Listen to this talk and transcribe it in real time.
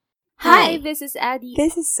Hi, this is Addie.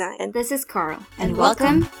 This is Sai. And this is Carl. And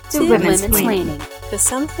welcome to Women's Planning. Because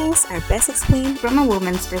some things are best explained From a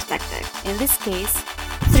woman's perspective. In this case,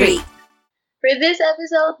 3. For this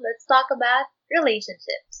episode, let's talk about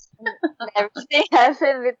relationships. Everything has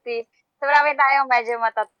in between. So marami tayong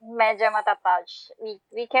medyo matatouch.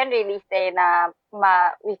 We can really say na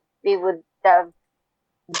we would delve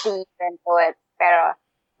deep into it. Pero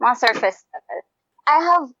mga surface level. I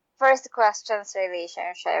have first questions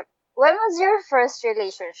relationship. When was your first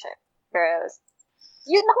relationship, girls?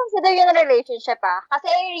 Yun na-consider yun na relationship Kasi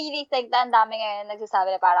I really think na ang dami ngayon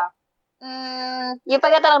nagsasabi na parang yung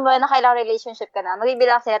pagkatanong mo na kailangan relationship ka na,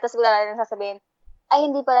 magbibilang sila, tapos wala na sasabihin, ay,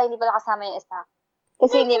 hindi pala kasama yung isa.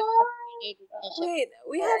 Kasi hindi Wait,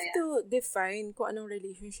 we have to define kung anong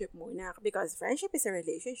relationship muna. Because friendship is a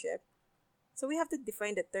relationship. So we have to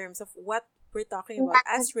define the terms of what we're talking about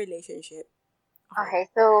as relationship. Okay,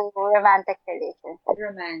 so romantic relationship.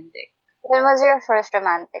 Romantic. When was your first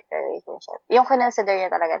romantic relationship? Yung consider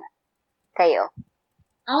niya talaga na kayo?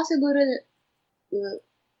 Ako siguro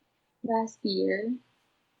last year.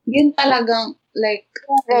 Yun talagang like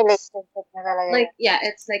Relationship na talaga. like yeah,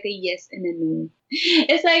 it's like a yes and a no.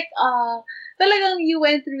 It's like talagang you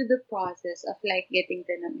went through the process of like getting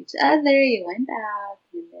to know each other, you went out,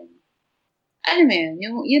 and then ano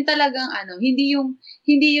mo yun talagang hindi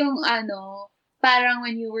yung parang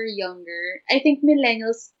when you were younger. I think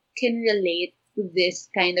millennials can relate to this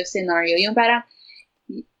kind of scenario. Yung parang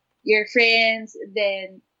your friends,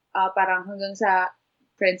 then parang hanggang sa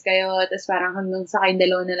friends kayo, tapos parang hanggang sa kayong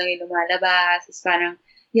dalawa na lang yung lumalabas, tapos parang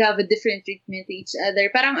you have a different treatment to each other.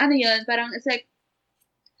 Parang yun, parang it's like,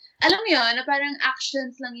 alam mo yun, na parang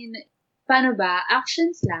actions lang yun. Paano ba?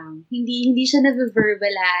 Actions lang. Hindi siya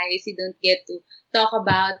na-verbalize. You don't get to talk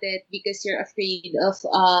about it because you're afraid of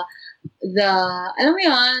alam mo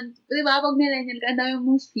yun, di ba, pag millennial ka, ang dami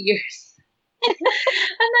mong fears.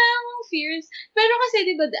 Ang dami mong fears. Pero kasi,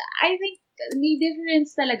 di ba, I think may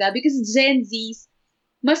difference talaga because Gen Zs,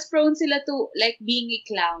 mas prone sila to, like, being a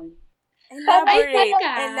clown.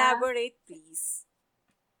 Elaborate, please.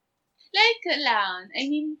 Like, clown. I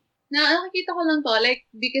mean, nakikita ko lang to, like,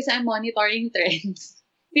 because I'm monitoring trends.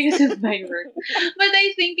 Because of my work. But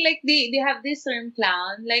I think, like, they have this term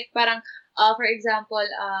clown. Like, parang, for example,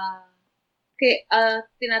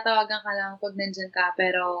 tinatawagan ka lang pag nandyan ka,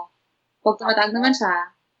 pero pag tumatawag naman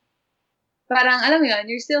siya, parang, alam mo yun,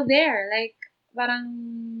 you're still there. Like, parang,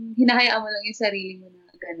 hinahayaan mo lang yung sarili mo na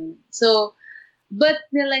ganun. So, but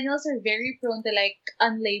millennials are very prone to, like,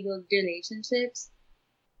 unlabeled relationships.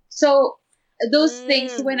 So, those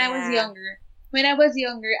things, when I was younger,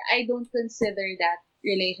 I don't consider that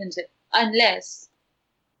relationship unless,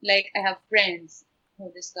 like, I have friends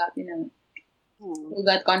who just got, who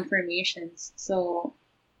got confirmations. So,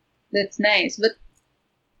 that's nice.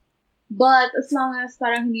 But as long as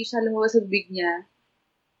parang hindi siya lumabas sa big niya,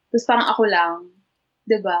 tapos parang ako lang,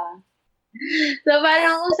 diba? So,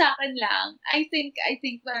 parang sa akin lang, I think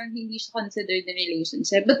parang hindi siya considered a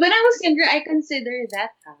relationship. But when I was younger, I consider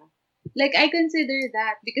that, Like, I consider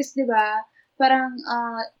that because, diba, parang,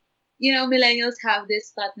 millennials have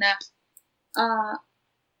this thought na,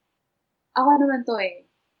 ako naman to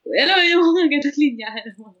Alam mo yung mga ganun linyahan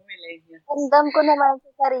ng mga millennials. Andam ko naman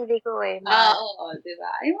sa sarili ko Oo,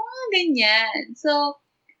 diba? Yung mga ganyan. So,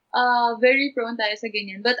 very prone tayo sa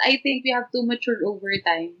ganyan. But I think we have to mature over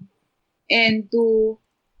time and to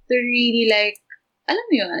really, like, alam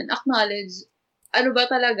mo yun, acknowledge ano ba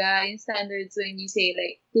talaga yung standards when you say,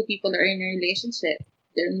 like, two people are in a relationship.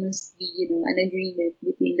 There must be, an agreement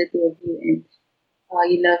between the two of you and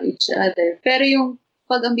you love each other. Pero yung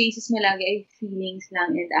pag ang basis mo lagi ay feelings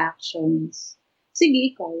lang and actions.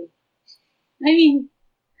 Sige, ikaw. I mean,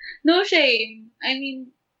 no shame. I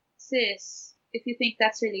mean, sis, if you think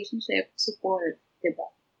that's relationship, support,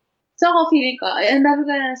 diba? So ako feeling ko, ang dami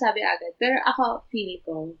ko na nasabi agad, pero ako feeling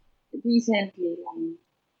ko, recently lang,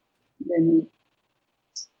 ganun.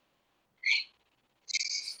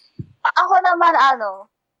 Ako naman,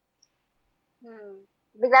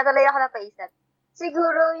 bigla tuloy ako napaisip.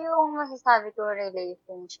 Siguro yung masasabi ko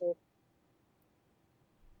relationship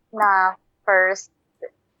na first,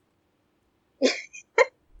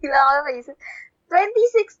 bigla ako napaisip,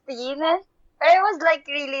 2016, pero it was like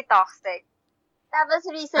really toxic. Tapos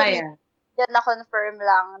recently, dyan na-confirm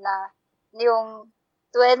lang na yung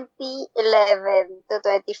 2011 to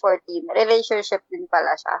 2014, relationship din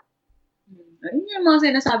pala siya. Ayun yung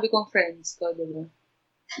mga sinasabi kong friends ko, diba?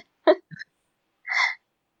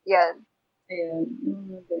 Yan. Ayan.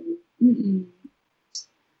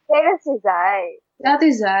 Pero si Zai.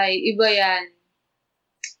 Dati Zai, iba yan.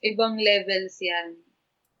 Ibang levels yan.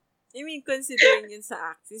 I mean, considering yun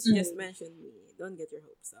sa Axis, you just mentioned me. Don't get your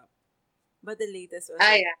hopes up. But the latest was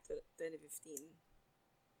like Yeah. 2015.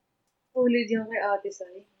 Ulid yung kay Ate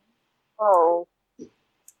Sai. Oh.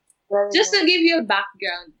 Well, Just to give you a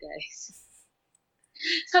background, guys.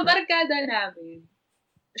 Sa barkada namin,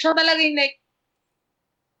 siya talaga yung like,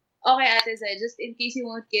 okay, Ate Sai, just in case you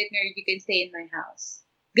won't get married, you can stay in my house.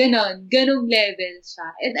 Ganong level siya.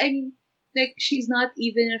 And I mean, like, she's not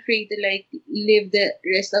even afraid to like live the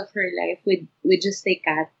rest of her life with just a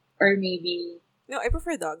cat or maybe No, I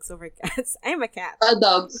prefer dogs over cats. I'm a cat.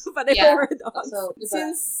 dogs. But I Yeah. prefer dogs. So, diba?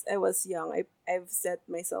 Since I was young, I've set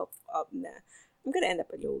myself up na I'm gonna end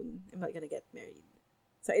up alone. I'm not gonna get married.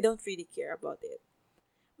 So I don't really care about it.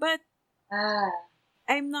 But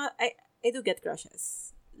I'm not, I do get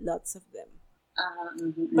crushes. Lots of them.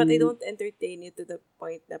 But I don't entertain it to the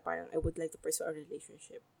point na parang I would like to pursue a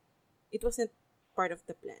relationship. It wasn't part of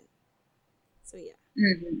the plan. So yeah.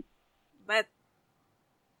 Mhm. But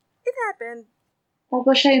it happened.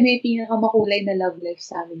 Tapos siya yung may pinakamakulay na love life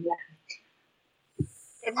sa amin lahat.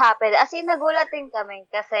 it happened. As in, nagulat din kami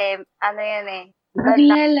kasi, ano yun eh.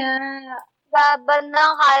 Lala. Sa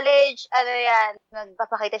bandang college, ano yan,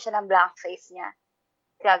 nagpapakita siya ng blank face niya.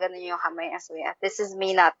 Gaganon yung kamay niya. So yeah, this is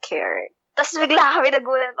me not caring. Tapos bigla kami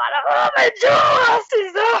nagulat, parang, oh my God,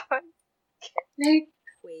 season! Like,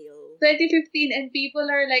 Whale. 2015 and people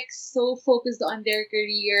are like so focused on their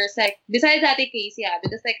careers. Like, besides Ate Casey,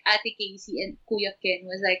 because like Ate Casey and Kuya Ken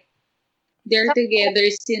was like, they're together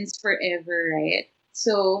since forever, right?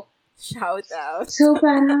 So, Shout out. so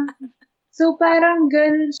parang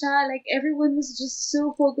ganun siya. Like, everyone was just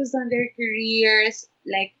so focused on their careers,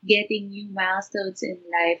 like getting new milestones in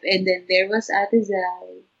life. And then there was Ate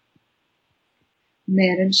Zai.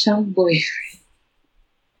 Meron siyang boyfriend.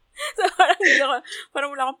 So,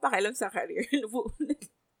 parang wala akong pakialam sa career. No.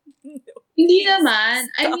 Hindi naman.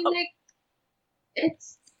 I mean, like,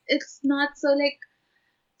 it's not so, like,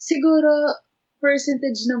 siguro,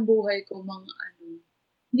 percentage ng buhay ko, mga ano,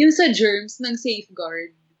 yung sa germs ng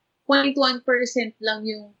safeguard, 0.1% lang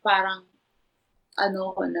yung parang,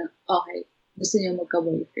 ano ko na, okay, gusto niya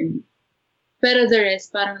magka-boyfriend. Pero the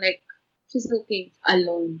rest, parang like, she's okay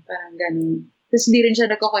alone, parang ganun. Tapos di rin siya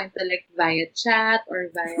nagkukwento like via chat or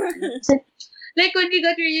via, like when we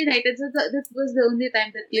got reunited, so that was the only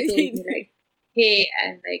time that he told me like, hey,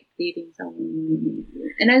 I'm like dating someone.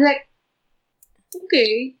 And I was like,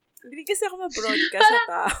 okay. Hindi kasi ako ma-broadcast sa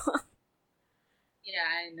tao. Yeah,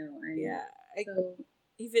 I know. Yeah. So,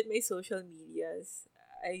 Even my social medias,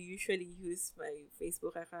 I usually use my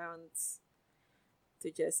Facebook accounts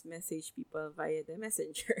to just message people via the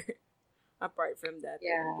messenger. Apart from that,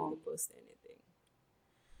 I don't really post anything.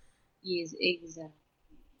 yes, exactly.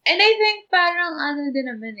 And I think parang ano din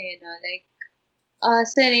naman eh, no? Like,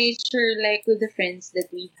 sa nature, like with the friends that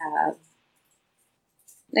we have,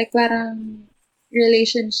 like parang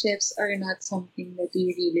relationships are not something that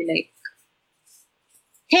we really like,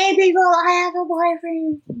 hey people, I have a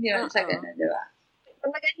boyfriend! Hindi naman siya ganun, di ba?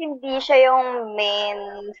 Kumbaga, hindi siya yung main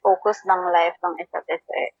focus ng life ng isa't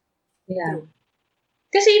isa eh. Yeah.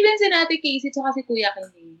 Kasi even si Ate Casey tsaka si Kuya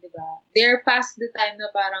Kenny, di ba? They're past the time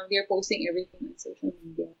na parang they're posting everything on social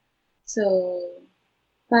media. So,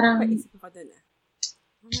 parang, Paisip ako dun ah.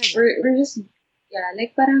 we're just, yeah,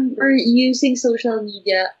 like parang we're using social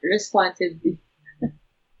media responsibly.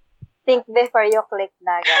 Think before you click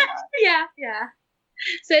na gano'n. Yeah.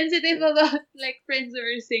 Sensitive about like friends who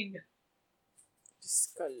are single.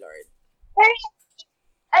 Diyos ko, Lord. Pero,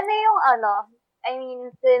 ano yung ano, I mean,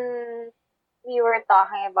 since we were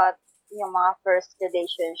talking about yung mga first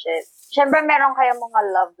relationship, syempre meron kayong mga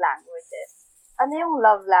love languages. Ano yung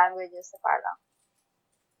love languages na parang?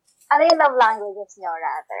 Ano yung love languages nyo,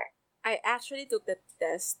 rather? I actually took the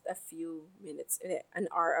test a few minutes, an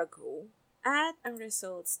hour ago. At ang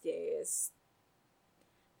results niya is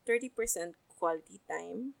 30% quality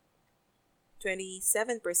time,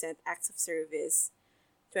 27% acts of service,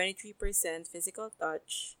 23% physical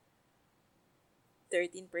touch,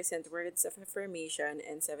 13% words of affirmation,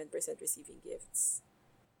 and 7% receiving gifts.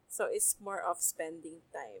 So it's more of spending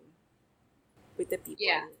time with the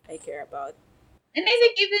people I care about. And I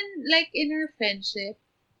think even like in our friendship,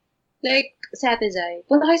 like sa Ate Zai,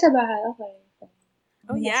 punta kayo sa bahay, okay.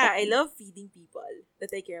 Oh yeah, I love feeding people that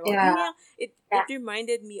I care about. Yeah. It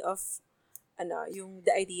reminded me of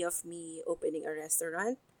the idea of me opening a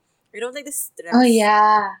restaurant. I don't like the stress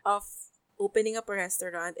of opening up a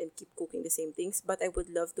restaurant and keep cooking the same things, but I would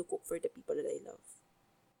love to cook for the people that I love.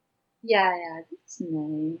 Yeah, that's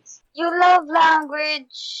nice. Yung love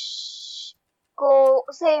language ko,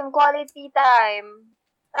 same, quality time.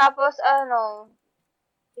 Tapos,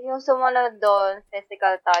 yung sumunod doon,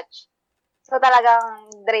 physical touch. So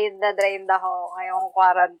talagang drained ako ngayong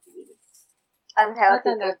quarantine.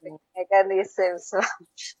 Unhealthy talaga. coping mechanisms.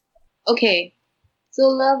 Okay. So,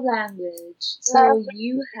 love language. So, Love-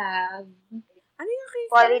 you have... Ano yung kay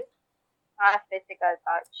Quality physical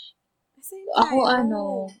touch. Same Ako,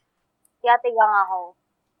 tayo. Yatigang ako.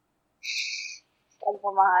 Pag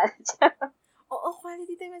pumahal. Oo,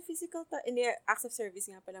 quality time and physical touch. Hindi, acts of service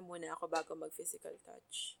nga pala muna ako bago mag-physical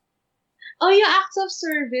touch. Oh, yung acts of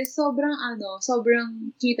service, sobrang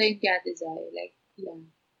kita yung kay Ate Zai. Like, yeah.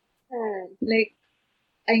 Like,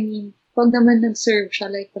 I mean, pag naman nag-serve siya,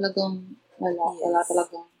 like, talagang wala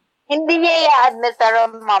talagang. Hindi niya i-admit pero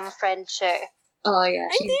mom friend siya. Oh, yeah,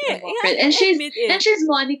 she's Hindi, a yeah, friend. I admit it. And she's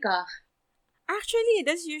Monica. Actually,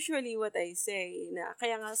 that's usually what I say. Na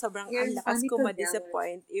kaya nga sobrang You're ang lakas ko funny to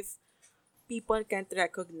ma-disappoint if people can't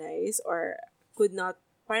recognize or could not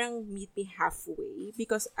parang meet me halfway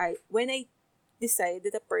because when I decide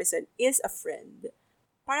that a person is a friend,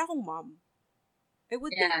 parang akong mom. I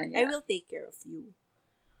will take care of you.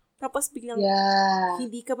 Tapos biglang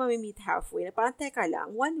hindi ka ma-meet halfway. Na parang teka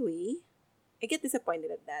lang, one way, I get disappointed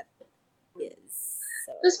at that. Yes.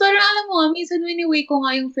 So, Tapos parang alam mo, minsan wini-weigh ko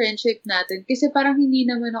nga yung friendship natin kasi parang hindi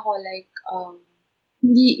naman ako like,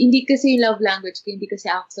 hindi kasi love language ko, hindi kasi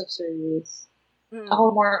acts of service.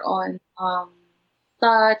 Ako more on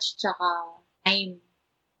touch, tsaka time.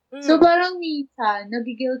 So parang minsan,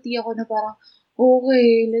 nagigilty ako na parang,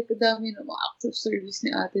 okay, like, dami ng mga acts of service ni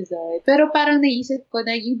Ate Zai. Pero parang naisip ko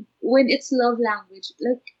na when it's love language,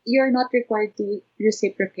 like, you're not required to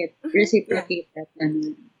reciprocate that.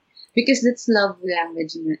 Because that's love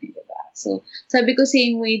language na, diba? So, sabi ko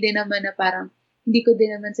same way din naman na parang, hindi ko din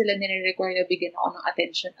naman sila nire-require na bigyan ako ng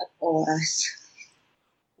attention at oras.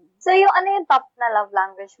 So, yung top na love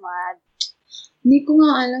language mo, Ad? Hindi ko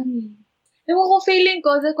nga alam eh. Ewan ko, feeling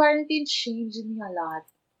ko, the quarantine changed me a lot.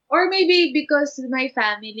 Or maybe because my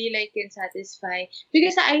family like can satisfy.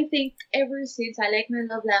 Because I think ever since I like my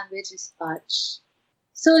love language is touch.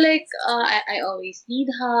 So like I always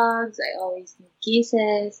need hugs, I always need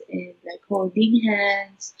kisses and like holding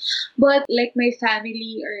hands. But like my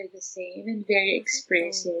family are the same and very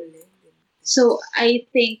expressive. So I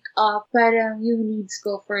think parang yung needs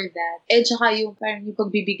ko for that. Eh tsaka yung parang yung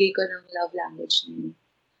pagbibigay ko ng love language niyo.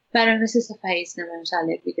 Parang nasasuffice naman siya,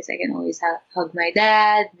 like, because I can always hug my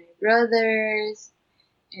dad, my brothers,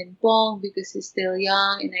 and Pong, because he's still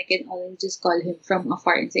young, and I can always just call him from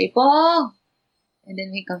afar and say, Pong! And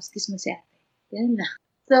then when he comes, kiss mo si ate. Yan na.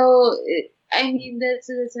 So, I mean,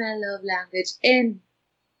 that's my love language. And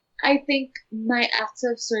I think my acts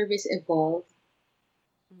of service evolved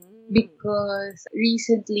because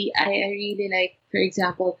recently I really like, for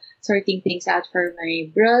example, sorting things out for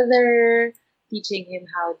my brother, teaching him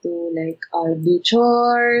how to like do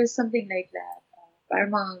chores, something like that.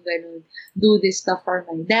 Parang mga ganun. Do this stuff for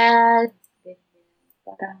my dad.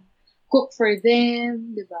 Parang cook for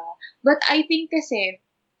them, diba? But I think kasi,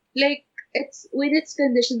 like, when it's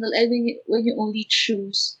conditional, and when you only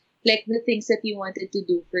choose like the things that you wanted to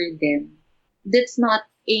do for them, that's not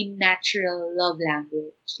a natural love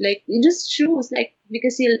language. Like, you just choose, like,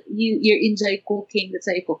 because you enjoy cooking, that's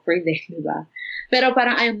why you cook for them, diba? Pero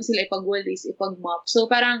parang ayaw mo sila ipag-walis, ipag-mop. So,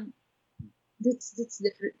 parang, that's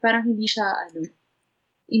different. Parang hindi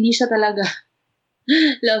siya talaga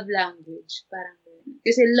love language. Parang,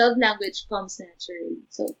 kasi love language comes naturally.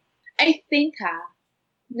 So, I think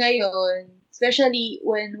ngayon, especially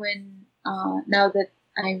when now that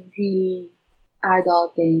I'm really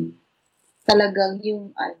adulting, talagang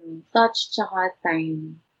yung, touch tsaka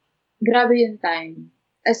time. Grabe yung time.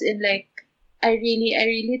 As in, like, I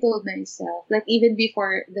really told myself, like, even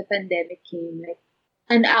before the pandemic came, like,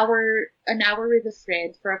 an hour with a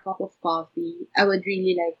friend for a cup of coffee, I would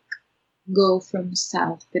really, like, go from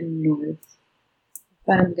south to north.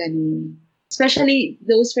 Parang ganun. Especially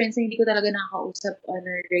those friends na hindi ko talaga nakakausap on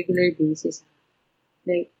a regular basis.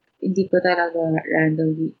 Like, hindi ko talaga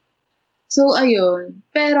randomly. So, ayun.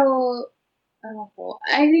 Pero,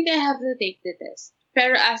 I think I have to take the test.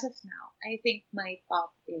 Pero as of now, I think my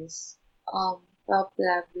top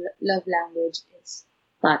love language is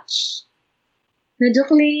touch. Medyo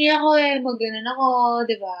clingy ako maganon ako,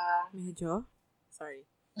 di ba? Medyo? Sorry.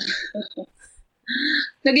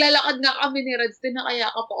 Naglalakad nga kami ni Rads,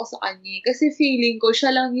 nakayakap ako sa kanya. Kasi feeling ko,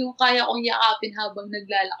 siya lang yung kaya kong yakapin habang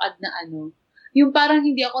naglalakad na yung parang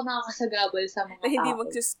hindi ako nakakasagabal sa mga tao. Hindi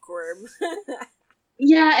mag-squirm.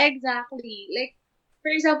 Yeah, exactly. Like, for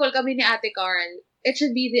example, kami ni Ate Carl, it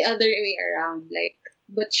should be the other way around. Like,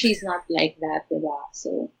 but she's not like that, diba?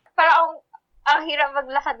 So, Parang ang hirap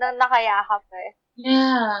maglakad ng nakayakap eh.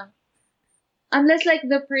 yeah. Unless like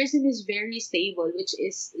the person is very stable, which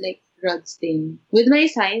is like Rod's thing. With my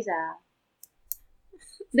size,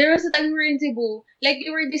 there was a time we were in Cebu, like we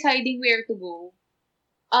were deciding where to go.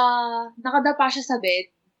 Nakadapa siya sa bed,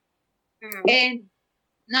 and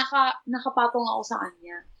nakapatong ako sa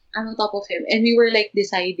kanya. I'm on top of him. And we were like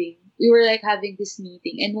deciding. We were like having this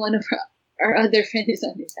meeting, and one of our other friend is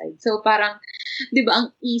on his side. So parang, di ba, ang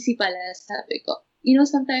easy pala, sabi ko. You know,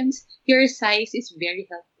 sometimes your size is very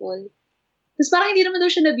helpful. Tapos parang hindi naman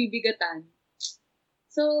daw siya nabibigatan.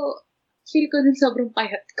 So, feel ko din sobrang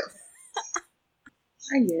payat ko.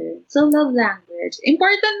 Ayun. So, love language.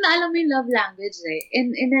 Important na alam mo yung love language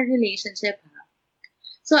in a relationship.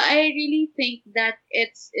 So, I really think that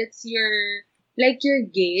it's your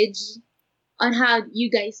gauge on how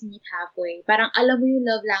you guys meet halfway. Parang alam mo yung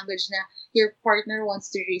love language na your partner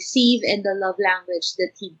wants to receive and the love language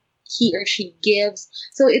that he or she gives.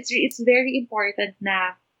 So, it's very important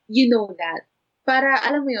na you know that. Para,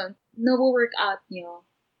 alam mo yun, no-work out nyo.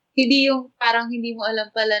 Hindi yung parang hindi mo alam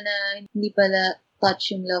pala na hindi pala touch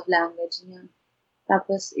yung love language niya.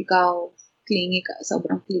 Tapos, ikaw, clingy ka,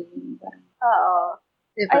 sobrang clingy. Oo.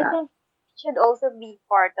 Diba? I think it should also be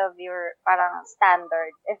part of your parang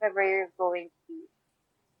standard if ever you're going to be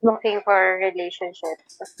looking for a relationship.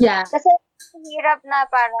 Yeah. Kasi hirap na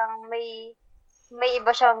parang may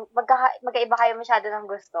iba siyang, magkaiba kayo masyado ng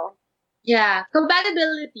gusto. Yeah.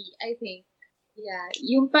 Compatibility, I think. Yeah.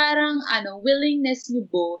 Yung parang, willingness you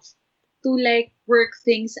both to like work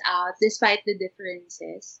things out despite the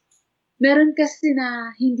differences. Meron kasi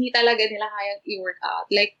na hindi talaga nila kayang i-work out.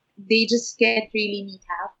 Like, they just can't really meet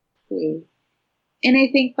halfway. And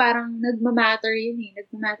I think parang nagmamatter yun eh.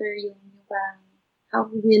 Nagmamatter yung parang how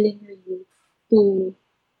willing are you to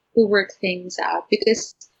work things out.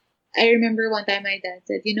 Because I remember one time my dad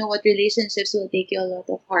said, you know what, relationships will take you a lot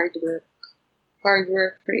of hard work. Hard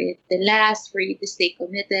work for it to last, for you to stay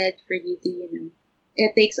committed, for you to,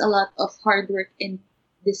 it takes a lot of hard work and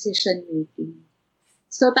decision making.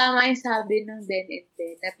 So, tama yung sabi ng then and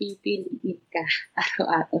then, na pipiliin ka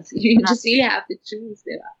araw-araw. So, you just really have to choose,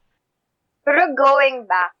 di ba? Pero going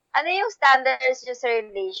back, ano yung standards nyo sa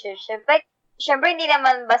relationship? Like, syempre hindi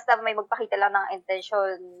naman basta may magpakita lang ng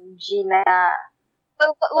intention, Gina. So,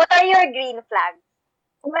 what are your green flags?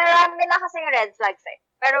 Marami na kasing red flags eh.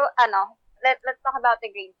 Pero let's talk about the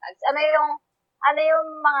green flags. Ano yung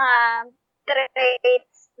mga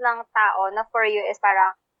traits ng tao na for you is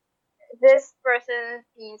parang this person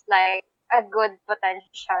seems like a good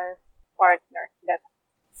potential partner.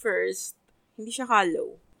 First, hindi siya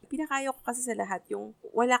hollow. Pinakayo ko kasi sa lahat yung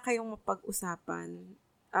wala kayong mapag-usapan,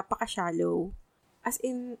 paka-shallow. As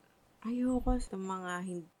in, ayoko sa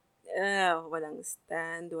mga walang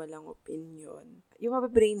stand, walang opinion. Yung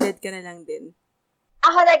mabibrain dead ka na lang din.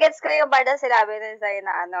 Ako na-gets ko yung part na sinabi na sa'yo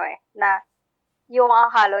na na yung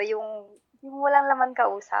akalo, yung walang laman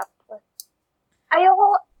kausap.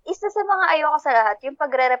 Isa sa mga ayoko sa lahat, yung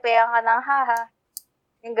pagre-repayan ka ng haha.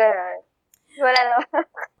 Yung gano'n. Wala naman.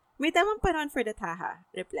 May tamang panahon for that haha,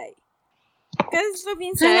 reply. Kasi so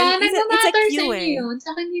minsan, it's a cue eh. Yun.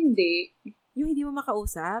 Sa akin hindi. Yung hindi mo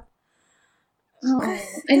makausap? Oo.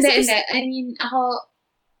 Hindi. I mean, ako,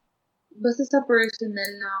 basta sa personal,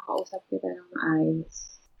 nakakausap kita ng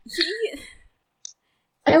maayos.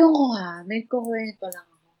 Ewan ko nga, may kukwento lang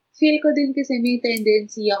ako. Feel ko din kasi may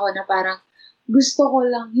tendency ako na parang gusto ko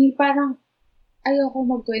lang, parang ayoko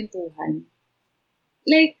magkwentuhan.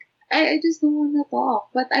 Like, I just don't wanna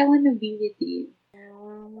talk, but I wanna be with you.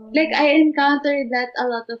 Like, I encountered that a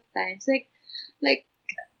lot of times. Like,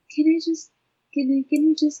 can we just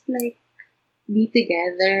like be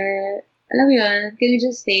together? Alam mo yun, can we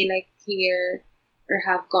just stay like here or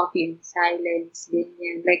have coffee in silence,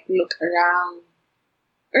 ganyan, like look around.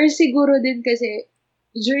 Or siguro din kasi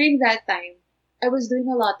during that time, I was doing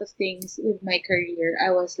a lot of things with my career. I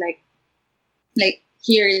was like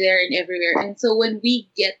here, there, and everywhere. And so when we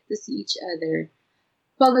get to see each other,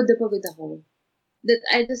 pagod na pagod ako. That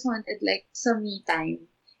I just wanted like some me time.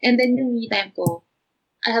 And then yung me time ko,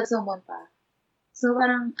 I have someone pa. So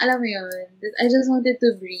parang, alam mo yun, that I just wanted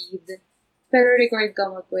to breathe. Pero required ka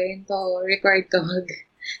magkwento, required ka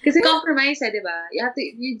kasi compromise di ba?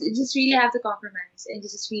 You just really have to compromise and you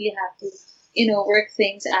just really have to, work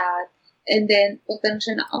things out. And then, pag tanong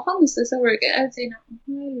siya na, kamusta sa work? I would say na,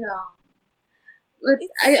 okay lang. But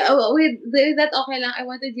with that okay lang, I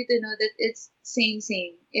wanted you to know that it's same.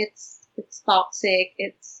 It's toxic.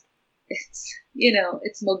 It's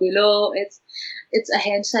it's magulo. It's a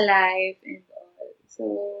hensa life and all. So,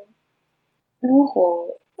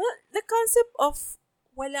 ko. Well, the concept of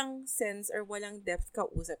walang sense or walang depth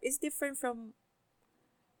kausap is different from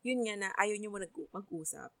yun nga na ayaw nyo mo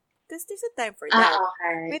mag-usap. Because there's a time for that.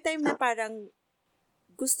 Okay. May time na parang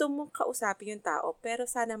gusto mong kausapin yung tao, pero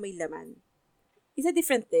sana may laman. It's a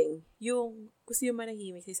different thing. Yung gusto yung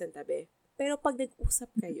manahimik sa isang tabi. Pero pag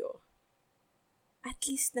nag-usap kayo, at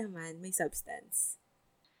least naman may substance.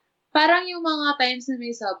 Parang yung mga times na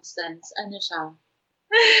may substance, ano siya?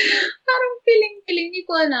 Parang feeling, hindi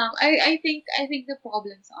ko alam. I think the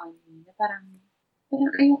problem's on me. Na parang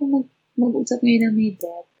ayoko mag-usap ngayon ng may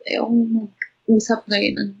depth. Ayoko mag-usap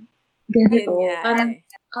ngayon ng ganito. Yun nga,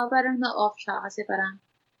 Parang na-off siya kasi parang,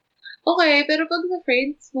 okay, pero pag sa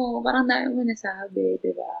friends mo, parang dami mo nasabi,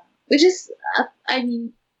 di ba? Which is,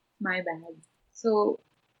 my bad. So,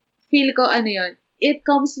 feel ko, it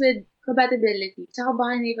comes with compatibility. Tsaka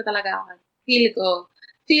baka hindi pa talaga ako.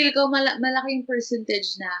 Feel ko malaking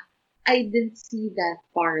percentage na I didn't see that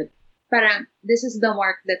part. Parang, this is the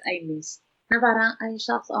mark that I missed. Na parang,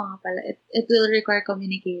 shucks, nga pala, it will require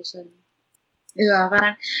communication. Diba?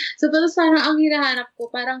 Parang, so parang ang hinahanap ko,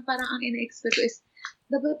 parang ang ina-expect ko is,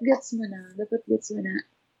 dapat gets mo na.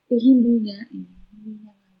 Hindi niya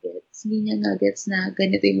gets na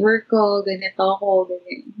ganito yung work ko, ganito ako,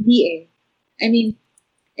 ganito. Hindi eh. I mean,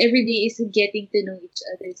 every day is getting to know each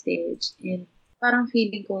other stage. And parang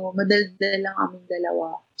feeling ko, madaldal lang kaming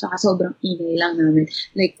dalawa. Tsaka sobrang ingay lang namin.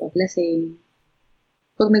 Like, paglasing.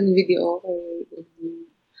 Pag nag-video ako,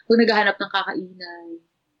 pag naghahanap ng kakainan,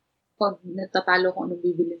 pag nagtatalo kung anong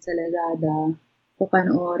bibilin sa Lazada,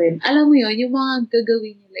 papanoorin. Alam mo yun, yung mga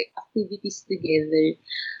gagawin niyo, like, activities together.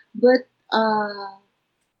 But,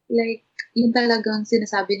 like, yung talagang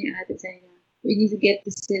sinasabi ni ate sa niya, we need to get to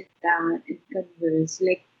sit down and converse.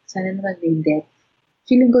 Like, sana naman may depth.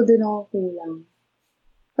 Feeling ko doon ako kulang.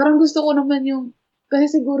 Parang gusto ko naman yung, kasi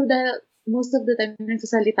siguro dahil most of the time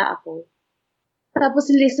nagsasalita ako. Tapos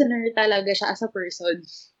listener talaga siya as a person.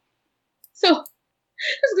 So,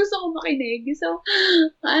 tapos gusto ko makinig. So,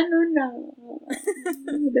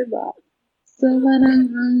 diba? So, parang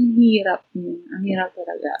ang hirap niya. Ang hirap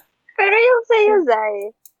talaga. Pero yung sa'yo, Zai,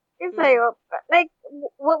 yung sa'yo, like,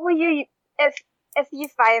 what would you, if you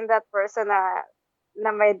find that person na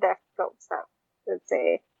may death concept, let's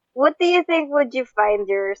say, what do you think would you find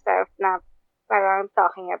yourself na parang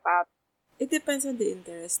talking about? It depends on the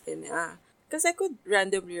interest din. Because I could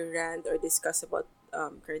randomly rant or discuss about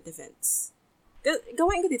current events.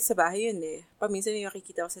 Gawain ko dito sa bahay yun eh. Paminsan may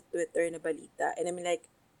makikita ko sa Twitter na balita and I'm like,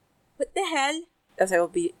 what the hell? Tapos I will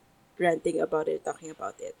be ranting about it, talking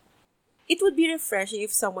about it. It would be refreshing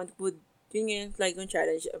if someone would, yun nga like yung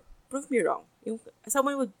challenge, prove me wrong.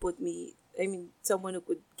 Someone would someone who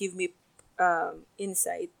could give me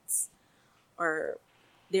insights or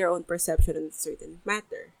their own perception on a certain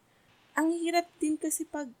matter. Ang hirap din kasi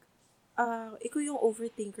pag ikaw yung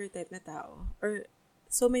overthinker type na tao or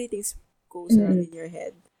so many things goes around in your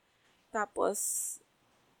head. Tapos,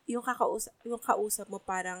 yung kausap mo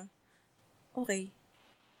parang, okay.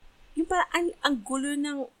 Yung parang, ang gulo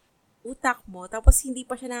ng utak mo, tapos hindi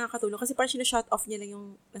pa siya nakakatulong kasi parang sinashut off niya lang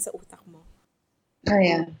yung nasa utak mo. Oh,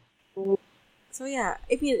 yeah. So, yeah.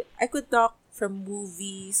 I mean, I could talk from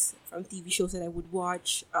movies, from TV shows that I would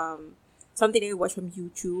watch, something I watch from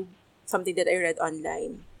YouTube, something that I read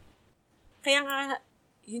online. Kaya nga,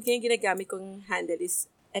 yun kaya ginagamit kong handle is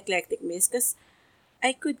eclectic miss because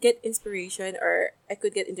I could get inspiration or I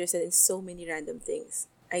could get interested in so many random things.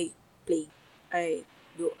 I play, I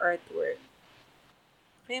do artwork.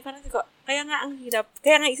 Kaya nga ang hirap,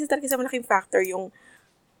 kaya nga isa talaga sa malaking factor yung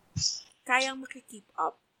kayang makikeep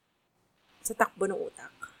up sa takbo ng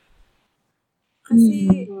utak.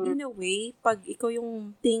 Kasi, in a way, pag ikaw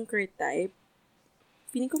yung thinker type,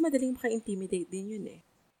 feeling ko madaling maka-intimidate din yun eh.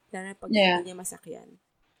 Lalo na pag hindi niya masakyan.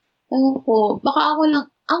 Baka ako lang,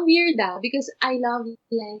 ang weird because I love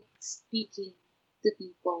like speaking to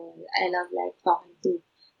people. I love like talking to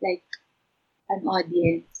like an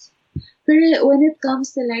audience. But when it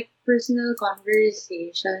comes to like personal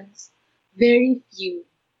conversations, very few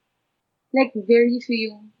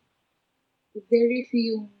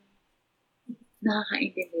yung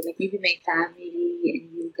nakakaintindi. Like maybe my family and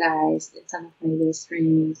you guys and some of my best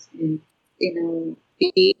friends and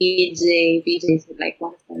PJ is like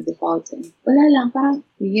one of my defaults. And wala lang, parang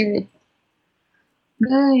weird.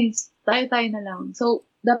 Guys, tayo na lang. So,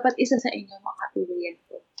 dapat isa sa inyo makatuluyan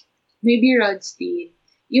ko. Maybe Rodstein.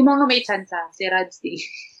 Yung mga may chance, si Rodstein.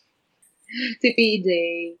 Si PJ.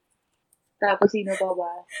 Tapos sino pa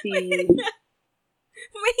ba?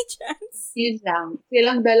 May chance? Yun lang.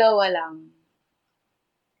 Silang dalawa lang.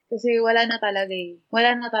 Kasi wala na talaga eh.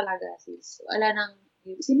 Wala na talaga, sis. Wala nang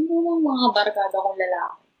sino mo mga barkada kong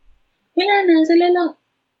lalaki? Wala na, sila lang.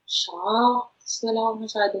 Shocks. Wala akong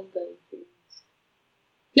masyadong girlfriends.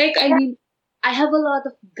 Like, I mean, I have a lot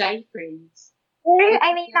of guy friends. I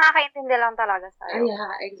mean, nakakaintindi lang talaga sa'yo. Yeah,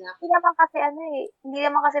 exactly. Hindi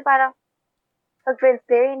naman kasi parang, pag friends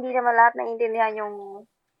kayo, hindi naman lahat naiintindihan yung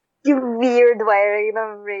weird wiring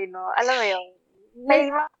ng brain, no? Alam mo yun? May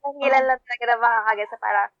mga ilan lang talaga na makakaget sa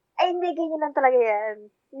parang, ay, hindi, ganyan lang talaga yan.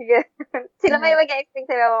 Sila may mag-expect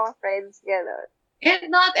sa mga friends, gano'n.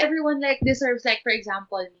 And not everyone like deserves, like, for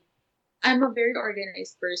example, I'm a very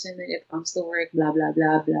organized person when it comes to work, blah, blah,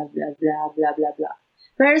 blah, blah, blah, blah, blah, blah, blah.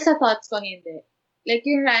 Pero sa thoughts ko, hindi. Like,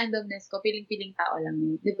 yung randomness ko, piling-piling tao lang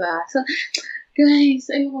yun, di ba? So, guys,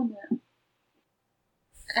 ayoko na.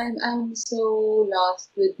 I'm so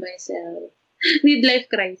lost with myself. Midlife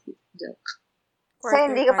crisis. Joke. So,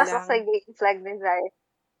 hindi ka pasok sa green flag ni Zai.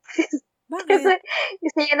 Bakit?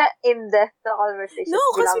 Kasi yun na in-depth the conversation. No,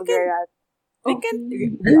 because we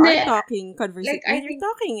are talking conversation. Like, we're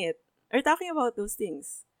talking it. We're talking about those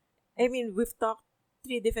things. I mean, we've talked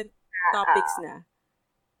 3 different topics na.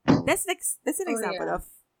 That's an example of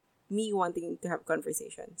me wanting to have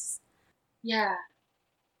conversations. Yeah.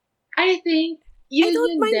 I think I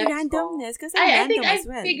don't mind randomness because I think I've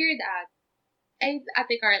figured out.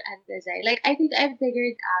 Ate Carl and Desai, like, I think I've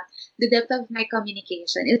figured out the depth of my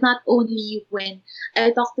communication. It's not only when I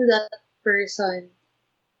talk to that person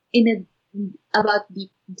about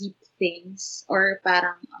deep things or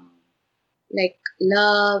parang like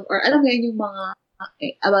love or alam mo yun yung mga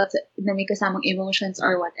about na may kasamang emotions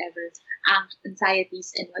or whatever, anxieties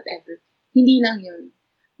and whatever. Hindi lang yun.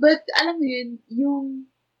 But alam mo yun, yung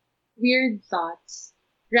weird thoughts,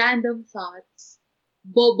 random thoughts,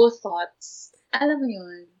 bobo thoughts, alam mo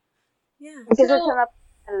yun? Yeah. Because So, it's not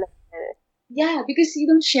yeah, because you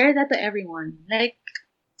don't share that to everyone. Like,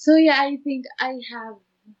 so yeah, I think I have,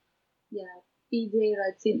 PJ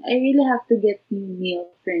Rodsin. I really have to get new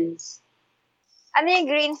male friends. Ano yung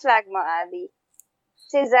green flag mo, Abby?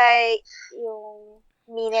 Si Zai, yung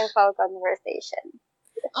meaningful conversation.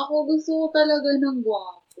 Ako gusto ko talaga ng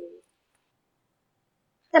gwapo.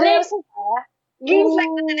 Seryoso ba? Green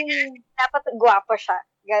flag na talaga. Dapat gwapo siya.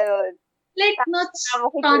 Ganon. Like, not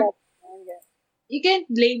you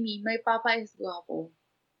can't blame me. My papa is guapo.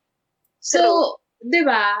 So, di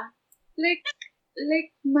ba? Like,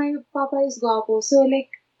 my papa is guapo. So,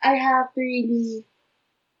 like, I'm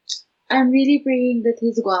really praying that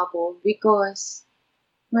he's guapo because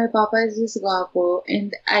my papa is just guapo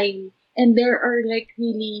and there are like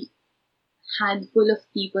really handful of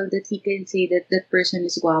people that he can say that that person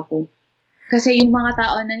is guapo. Kasi yung mga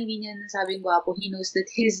tao na hindi niya nasabing guwapo, he knows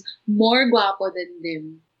that he's more guwapo than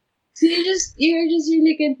them. So you just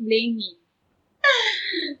really can't blame me.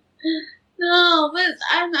 No, but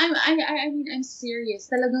I mean, I'm serious.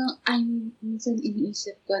 Talagang, minsan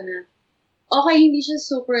iniisip ko na, okay, hindi siya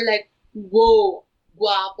super like, whoa,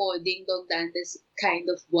 guwapo, Ding Dong Dantes kind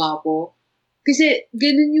of guwapo. Kasi,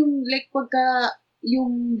 ganun yung, like, pagka,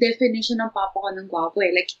 yung definition ng papa ko ng guwapo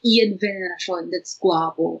like, Ian Veneracion, that's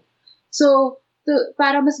guwapo. So,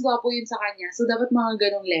 para mas gwapo yun sa kanya. So, dapat mga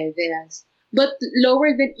ganong levels. But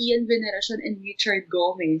lower than Ian Veneracion and Richard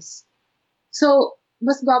Gomez. So,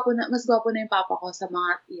 mas gwapo na yung papa ko sa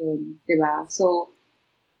mga yun. Diba? So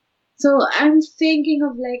I'm thinking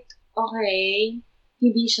of like, okay,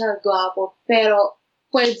 hindi siya gwapo, pero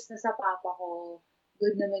pweds na sa papa ko.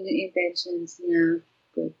 Good naman yung intentions niya.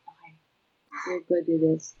 Good. Okay. We're good with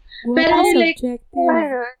this. Pero like,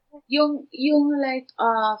 yung like,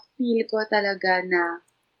 feel ko talaga na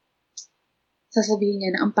sasabihin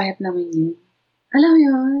niya na ang payat naman yun. Alam mo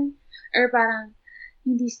yun? Or parang,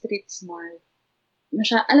 hindi street smart.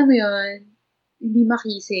 Alam mo yun? Hindi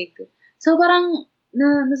makisig. So parang,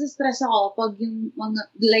 nasa-stress ako pag yung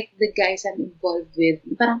mga, like the guys I'm involved with,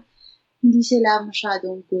 parang, hindi sila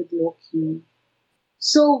masyadong good-looking.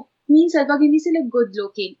 So, minsan, pag hindi sila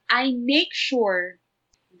good-looking, I make sure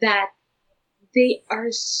that they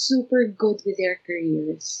are super good with their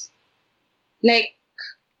careers. Like,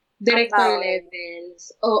 director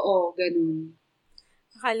levels. Oo, ganun.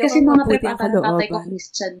 Kasi mga trip ang tatay ko,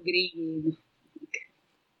 Christian Grey.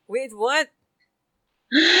 Wait, what?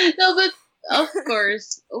 No, but, of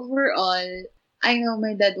course, overall, I know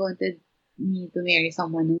my dad wanted me to marry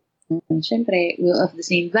someone who, syempre, of the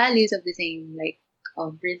same values, of the same, like,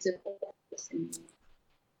 principles.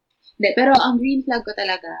 Pero ang green flag ko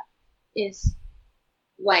talaga is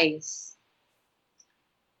wise.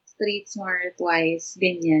 Street smart, wise,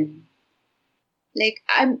 ganyan. Like,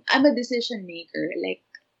 I'm a decision maker. Like,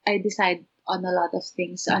 I decide on a lot of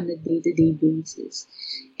things on a day-to-day basis.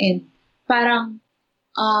 And parang,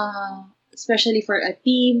 especially for a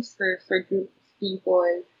team, for group of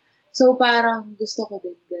people. So, parang gusto ko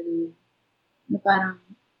din ganun. Na parang,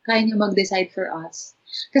 kaya niya mag-decide for us.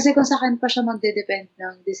 Kasi kung sa akin pa siya magde-depend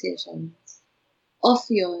ng decisions, off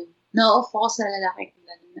yun. Na-off ako sa lalaki ko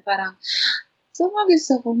gano'n. Na parang, so mga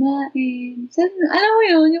gusto kumain. So, alam mo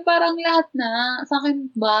yun, yung parang lahat na, sa akin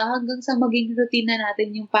ba, hanggang sa maging routine na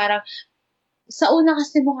natin, yung parang, sa una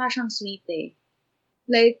kasi mukha siyang sweet eh.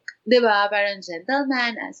 Like, di ba, parang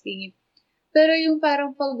gentleman, asking him. Pero yung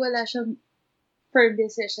parang pag wala siyang firm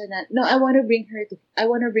decision na, no, I wanna bring her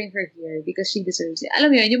here because she deserves it.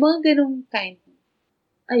 Alam mo yun, yung mga ganong kind.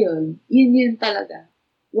 Ayun, yun talaga.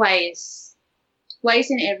 Wise.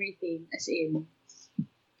 Wise in everything, as in,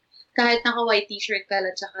 kahit naka-white t-shirt ka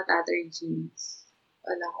lang tsaka tattered jeans,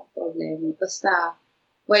 wala akong problema. Basta,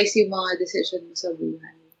 wise yung mga decision mo sa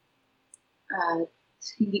buhay. At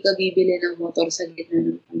hindi ka bibili ng motor sa gitna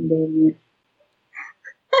ng pandemya.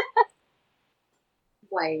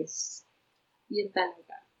 Wise. Yun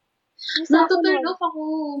talaga. Natuturn off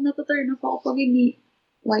ako pag hindi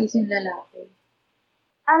wise yung lalaki.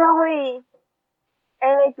 Ano ko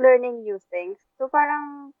I like learning new things. So,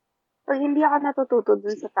 parang, pag hindi ako natututo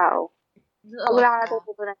dun sa tao, pag wala ka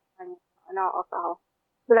natututunan sa kanya, off ako.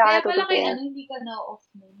 Wala ka Kaya pala kay natututunan. hindi ka na-off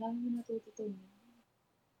mo. Dami mo natututunan.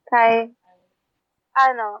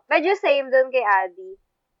 Medyo same dun kay Adi.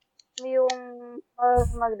 Yung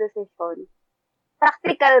mag-decision.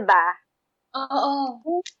 Practical ba? Oo.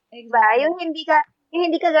 Diba? Yung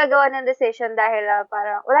hindi ka gagawa ng decision dahil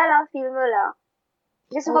parang, wala lang, feel mo lang.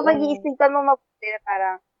 Gusto mo pag-iisipan mo mabuti na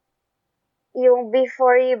parang, yung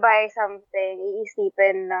before you buy something,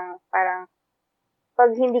 iisipin na parang,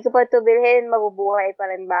 pag hindi ko pa ito bilhin, mabubuhay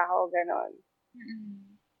pa rin ba ako, ganon.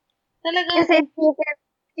 Talaga. Kasi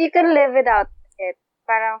you can live without it.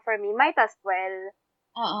 Parang for me, might as well.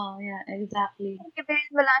 Oo, yeah, exactly.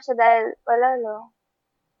 Ipipilit mo lang siya dahil wala, no?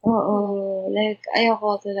 Oo, like,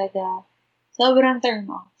 ayoko talaga. Sobrang turn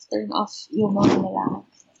off. Turn off yung mga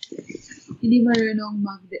lalaki. Hindi marunong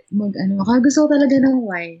kaya gusto ko talaga ng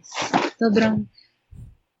wise. Sobrang,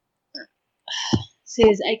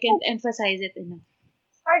 sis, I can't emphasize it enough.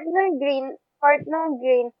 Partner green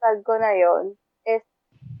flag ko na yon is,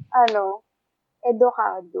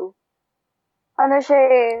 edukado.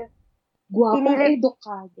 Siya Guwapo,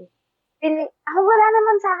 edukado. Wala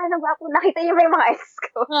naman sa akin na gwapo. Nakita niyo ba yung mga ex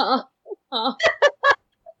ko? Oo.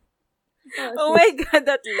 Oh my God,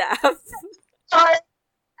 that laugh.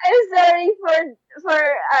 I'm sorry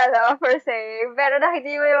for saying, pero nakita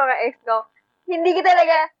niyo ba yung mga ex ko? Hindi ko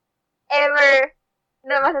talaga ever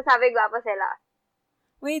na masasabi gwapo sila.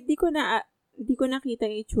 Wait, di ko nakita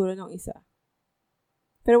yung itsura ng isa.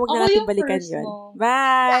 Pero wag na natin balikan yun.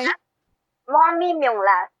 Bye! Mukhang meme yung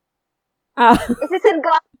last. Isisend ko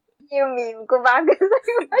yung meme kung bakit gusto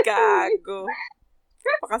ko. Gago.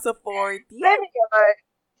 Paka-supportive.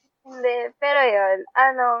 Pero yun,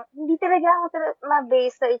 hindi talaga ako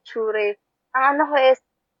ma-base sa itsura. Ang ko is,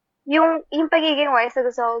 yung pagiging wise na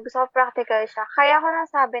gusto ko practical siya. Kaya ako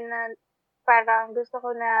nasabi na parang gusto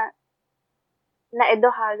ko na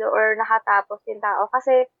edukado or nakatapos yung tao.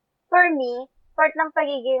 Kasi, for me, part ng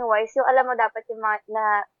pagiging wise, yung alam mo dapat yung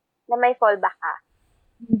na may fallback ka.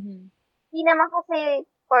 Mm-hmm. Hindi naman kasi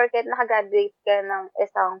porket nakagraduate ka ng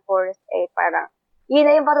isang course, parang, yun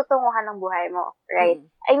na yung patutunguhan ng buhay mo, right?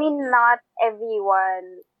 I mean, not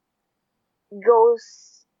everyone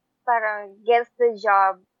gets the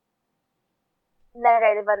job na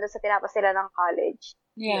relevant doon sa tinapos sila ng college.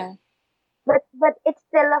 Yeah. But it's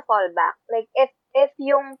still a fallback. Like, if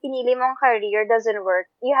yung pinili mong career doesn't work,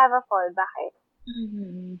 you have a fallback,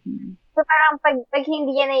 Mm-hmm. So, parang pag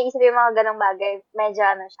hindi yan naiisip yung mga ganong bagay, medyo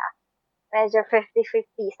medyo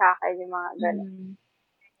 50-50 sa akin yung mga ganon.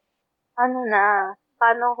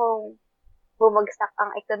 Paano kung bumagsak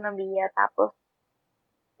ang ekonomiya tapos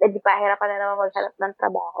di pa hirapan na naman maghanap ng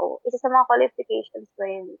trabaho. Isa sa mga qualifications ko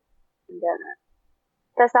yun. Gano'n.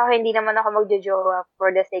 Tapos hindi naman ako magjo-jowa for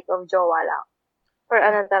the sake of jowa lang. For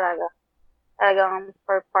talagang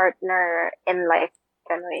for partner in life.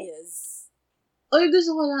 Gano'n. Yes. Oy,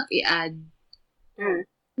 gusto ko lang i-add.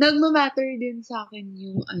 Nagmamatter din sa akin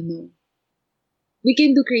yung we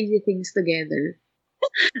can do crazy things together.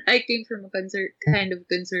 I came from a kind of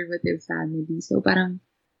conservative family. So, parang,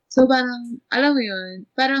 alam mo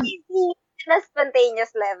yun, parang, na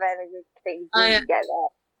spontaneous level. Crazy.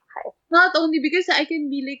 Not only because I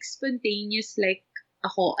can be like spontaneous like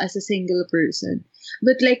ako as a single person,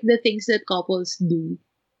 but like the things that couples do.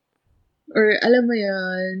 Or, alam mo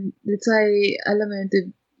yun, that's why, alam mo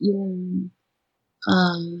yun, yung,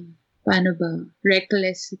 paano ba,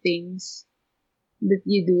 reckless things that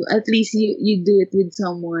you do. At least you do it with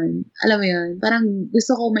someone. Alam mo yun, parang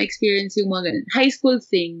gusto ko ma-experience yung mga ganun. High school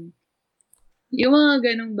thing. Yung mga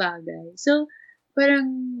ganung bagay. So, parang,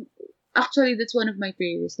 actually, that's one of my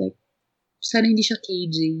prayers. Like, sana hindi siya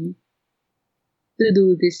KJ to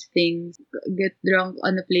do these things. Get drunk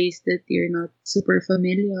on a place that you're not super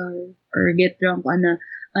familiar, or get drunk on a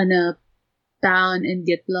town and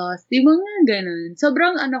get lost. Di ba nga ganun?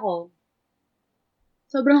 Sobrang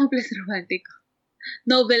hopeless romantic.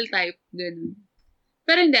 Novel type, ganun.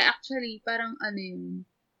 Pero hindi, actually, parang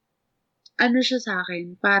ano siya sa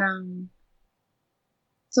akin, parang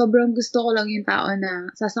sobrang gusto ko lang yung tao na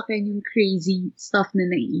sasakyan yung crazy stuff na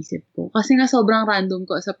naiisip ko. Kasi nga sobrang random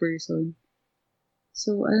ko as a person.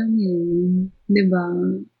 So, alam mo yun, di ba?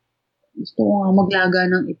 Gusto ko nga maglaga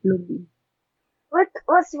ng itlog.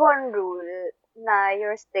 What's one rule na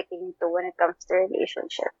you're sticking to when it comes to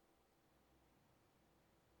relationship?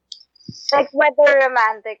 Like, whether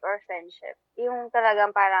romantic or friendship. Yung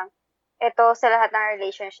talagang parang, ito sa lahat ng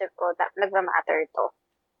relationship ko, nagmamatter to.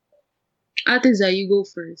 Ate Zai, you go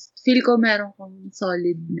first. Feel ko meron kang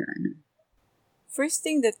solid na First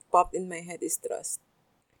thing that popped in my head is trust.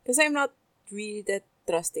 Because I'm not really that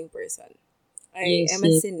trusting person. I am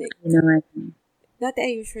a cynic. Dati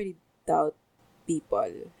I usually doubt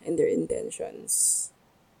people and their intentions.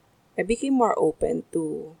 I became more open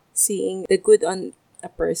to seeing the good on a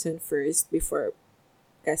person first before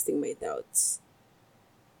casting my doubts.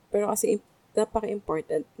 Pero kasi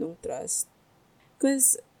napaka-important nung trust.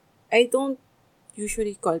 Because I don't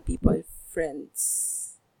usually call people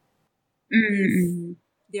friends. Mm-hmm.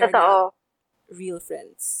 They are not real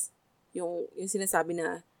friends. Yung sinasabi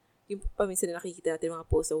na, yung paminsan na nakikita natin mga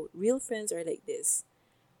posts, so real friends are like this.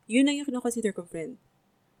 Yun lang yung kinoconsider ko friend.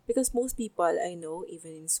 Because most people I know,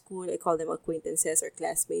 even in school, I call them acquaintances or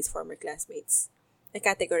classmates, former classmates. I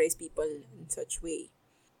categorize people in such way.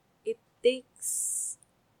 It takes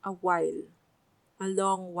a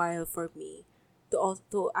long while for me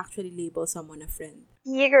to actually label someone a friend.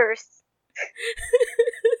 Years.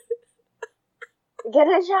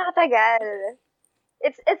 Ganun siya katagal.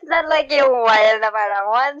 It's not like yung while na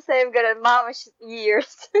parang once I've ganun, years.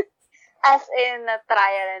 As in,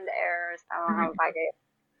 trial and errors na mga bagay.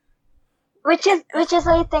 Which is,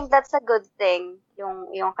 I think that's a good thing,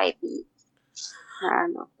 yung kay Pete.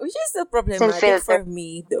 Which is the problematic for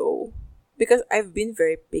me, though. Because I've been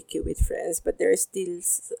very picky with friends, but there are still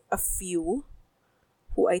a few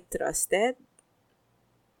who I trusted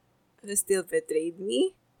who still betrayed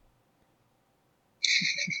me.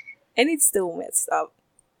 And it's so messed up.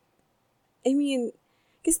 I mean,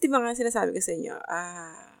 kasi diba nga sinasabi ko sa inyo,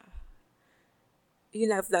 yung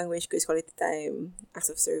love language ko is quality time, acts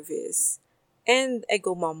of service. And I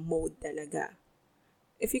go mom mode talaga.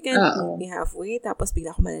 If you can't meet me halfway, tapos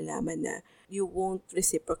bigla ko malalaman na you won't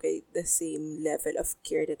reciprocate the same level of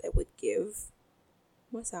care that I would give,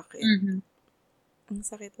 masakit. Mm-hmm. Ang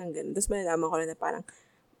sakit ng ganun. Tapos malalaman ko na parang,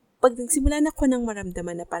 pag nagsimula na ko nang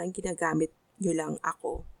maramdaman na parang ginagamit nyo lang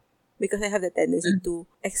ako, because I have the tendency to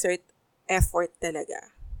exert effort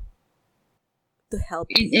talaga to help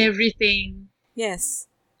in you. Everything. Yes.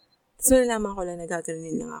 Tapos malalaman ko lang na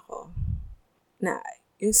gaganunin lang ako. Na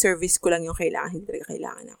yung service ko lang yung kailangan, hindi talaga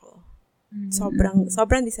kailangan ako.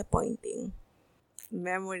 Sobrang disappointing.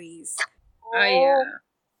 Memories. Oh, yeah.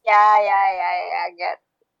 Yeah, I get.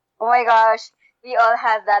 Oh my gosh, we all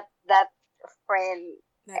had that friend.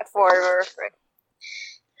 Former friend.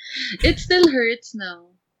 It still hurts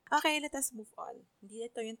now. Okay, let us move on. Hindi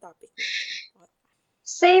ito yung topic natin.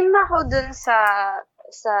 Same ako dun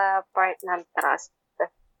sa part ng trust.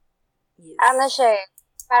 Yes. Ano siya eh,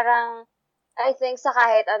 parang, I think sa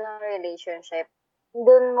kahit anong relationship,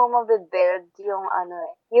 dun mo mabibuild yung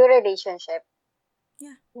relationship.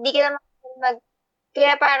 Yeah. Hindi ka naman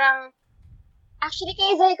kaya parang, actually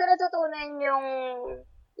kay Zay ko natutunan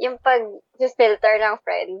yung pag-filter ng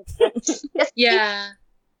friends. Yeah,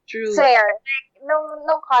 true. Swear, like,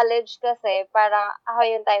 nung college kasi, parang, ako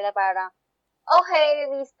yung time na parang, okay,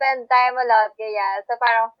 we spend time a lot, kaya, so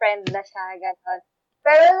parang friend na siya, gano'n.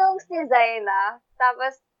 Pero nung si Zay na,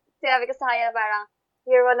 tapos, sinabi ko sa kanya parang,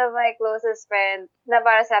 you're one of my closest friends, na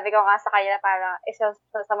parang sabi ko nga sa kanya parang, isa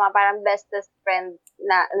sa mga parang bestest friend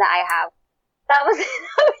na I have. Tapos,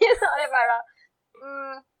 sinabi niya sa kanya parang,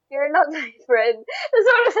 you're not my friend. Tapos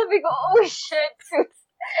parang sabi ko, oh shit,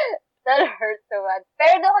 that hurt so much.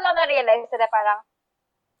 Pero doon ko lang na-realize na parang,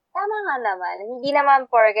 tama nga naman, hindi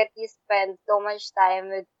naman porket you spend so much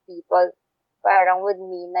time with people, parang with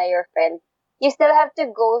me na your friend, you still have to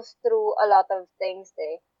go through a lot of things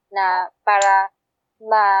na para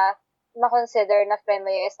ma-consider na friend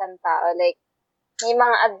mo yung isang tao. Like, may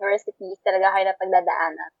mga adversities talaga kayo na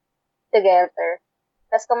pagdadaanan together.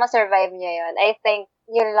 Tapos kung ma-survive nyo yun, I think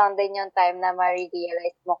yun lang din yung time na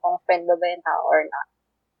ma-realize mo kung friend mo ba yung tao or not.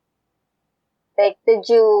 Like, did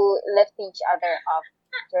you lift each other up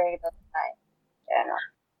during that time? Ano?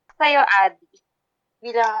 Sa'yo, Adi,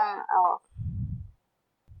 bilang,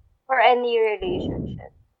 for any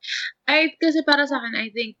relationship. Kasi para sa akin, I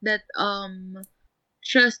think that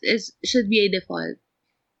trust should be a default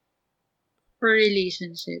for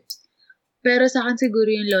relationships. Pero sa akin siguro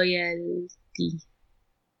yung loyalty.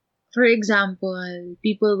 For example,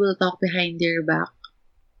 people will talk behind their back.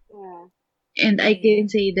 Mm. And I can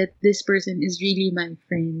say that this person is really my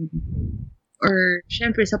friend. Or,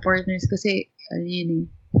 syempre, sa partners kasi, yun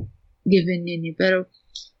given yun eh. Pero,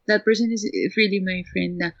 that person is really my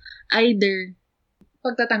friend na either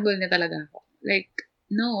pagtatanggol na talaga ako. Like,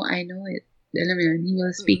 no, I know it. Alam mo yun, he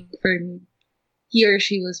will speak for me. He or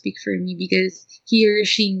she will speak for me because he or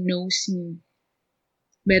she knows me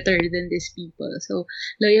better than these people. So,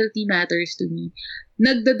 loyalty matters to me.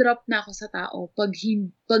 Nagda-drop na ako sa tao pag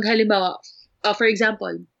halimbawa, for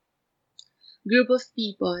example, group of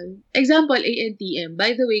people. Example, ANTM.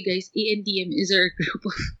 By the way, guys, ANTM is our group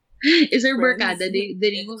of, is our barkada. The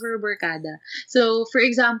name of our barkada. So, for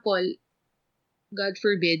example, God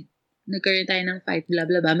forbid, nagkaroon tayo ng fight, blah,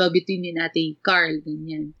 blah, blah, between ni Ate Carl,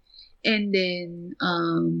 ganyan. And then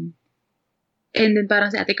parang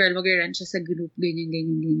si Ate Carl mag-run siya sa group,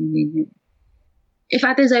 ganyan. If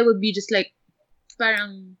Ate Zai would be just like,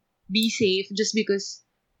 parang, be safe just because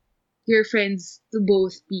you're friends to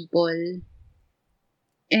both people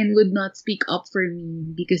and would not speak up for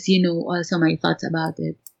me because you know also my thoughts about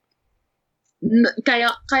it.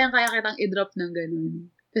 Kaya kitang i-drop ng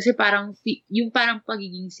ganun. Kasi parang, yung parang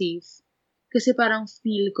pagiging safe. Kasi parang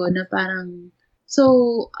feel ko na parang,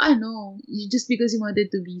 so, just because you wanted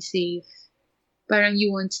to be safe, parang you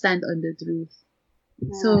won't stand on the truth.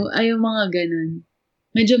 So, yung mga ganun.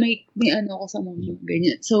 Medyo may ako sa mga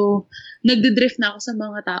ganyan. So, nagdidrift na ako sa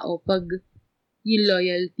mga tao pag yung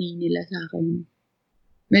loyalty nila sa akin.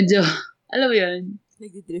 Medyo, alam mo yun?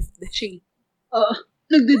 Nagdidrift din.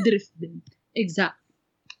 Nagdidrift din. Exact.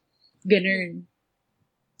 Ganun.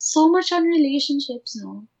 So much on relationships,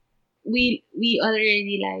 no? We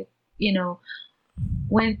already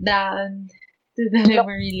went down to the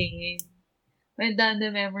memory lane. Went down the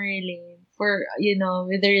memory lane for,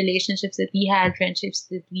 with the relationships that we had, friendships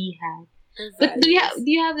that we had. But do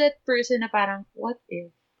you have that person na parang, what if?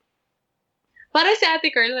 Parang si Ate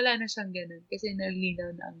Carl, wala na siyang ganun kasi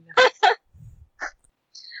nalinaw na ang lahat.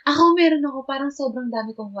 Ako, meron ako, parang sobrang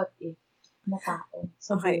dami kong what if na tao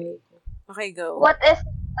sa buhay ko. Okay, go. What if,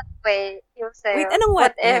 wait, you say, wait, anong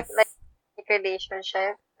what if? Like,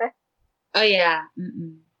 relationship? Oh, yeah.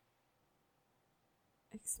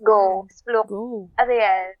 Go. Look. Go. Ano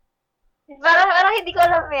yan? Parang hindi ko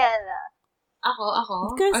alam yan.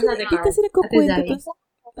 Ako? Kasi nagkukwento to.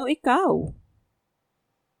 No, ikaw.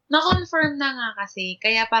 Na-confirm na nga kasi,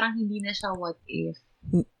 kaya parang hindi na siya what if.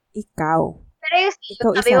 Ikaw. Pero yung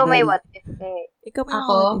sabi mo may what if eh. Ikaw may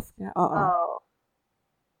ako? what if ka.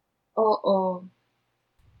 Oo.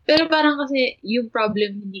 Pero parang kasi, yung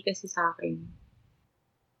problem hindi kasi sa akin.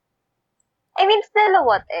 I mean, still a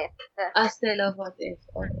what if. Still a what if.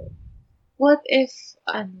 What if,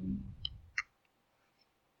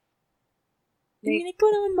 Hindi ko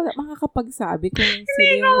naman makakapagsabi kung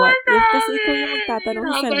sino yung what if kasi ikaw yung magtatanong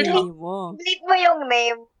sa sarili mo. I-bleep mo yung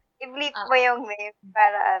name. I-bleep mo yung name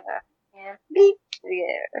para Yeah. Bleep.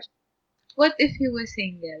 Yeah. What if he was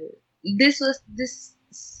single? This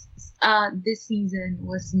season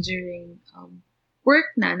was during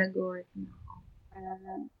work na, nag-work na ako.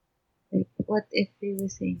 Like, what if he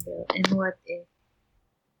was single? And what if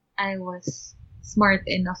I was smart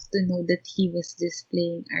enough to know that he was just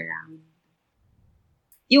playing around?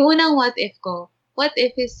 Yung unang what if ko, what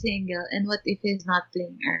if he's single and what if he's not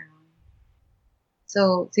playing around?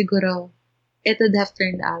 So, siguro, it would have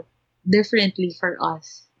turned out differently for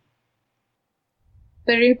us.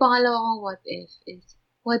 Pero yung pangalawa kong what if is,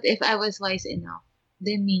 what if I was wise enough?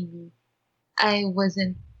 Then maybe, I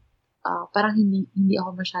wasn't, parang hindi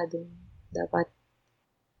ako masyadong dapat,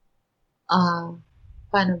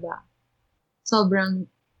 paano ba? Sobrang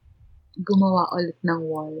gumawa ulit ng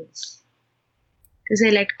walls. Kasi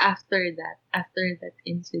like, after that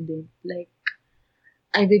incident, like,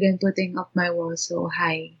 I began putting up my walls so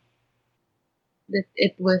high that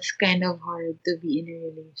it was kind of hard to be in a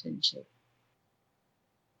relationship.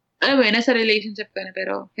 Alam mo, nasa relationship ka na,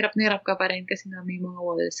 pero hirap na hirap ka pa rin kasi na may mga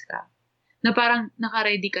walls ka. Na parang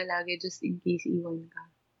naka-ready ka lagi just in case iwan ka.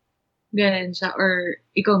 Ganun siya. Or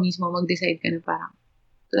ikaw mismo mag-decide ka na parang,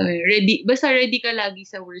 ready, basta ready ka lagi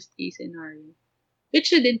sa worst case scenario. It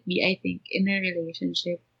shouldn't be, I think, in a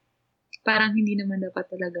relationship. Parang hindi ka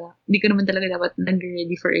naman talaga dapat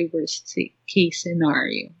nag-ready for a worst case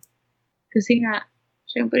scenario. Kasi nga,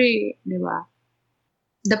 syempre, di ba?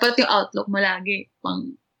 Dapat yung outlook mo lagi,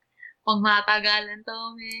 pang matagalan to,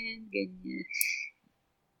 men. Ganyan.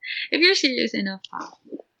 If you're serious enough, ha?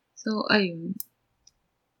 So, ayun.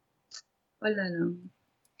 Wala lang.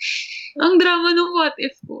 Ang drama ng what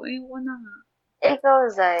if ko. Ayoko na nga. Ikaw,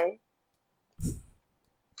 Zay.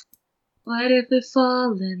 What if we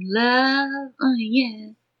fall in love? Oh,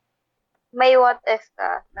 yeah. May what if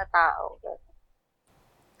ka na tao.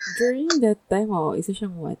 During that time, isa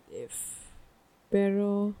siyang what if.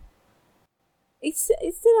 Pero, it's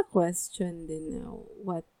still a question din now.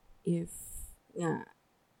 What if nga,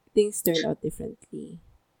 things turned out differently.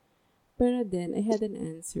 Pero then, I had an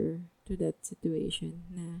answer to that situation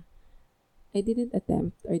na I didn't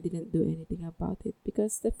attempt or didn't do anything about it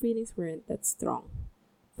because the feelings weren't that strong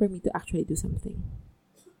for me to actually do something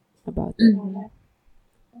about it.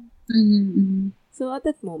 Mm-hmm. So at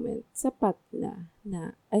that moment, sapat na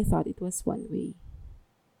I thought it was one way.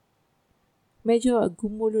 Medyo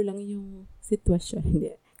gumulo lang yung sitwasyon.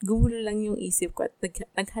 Hindi. Gumulo lang yung isip ko at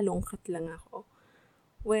naghalongkat lang ako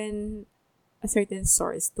when a certain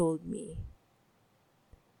source told me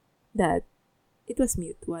that it was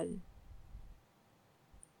mutual.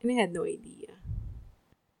 And I had no idea.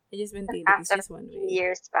 I just went thinking it's After just one 2 way.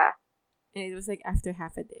 years pa. And it was like after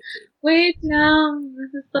half a decade. Wait lang.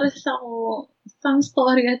 Nasa-stress ako. Isang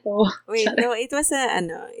storya to. Wait, Sorry. no, it was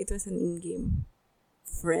an in-game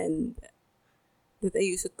friend that I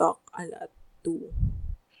used to talk a lot to.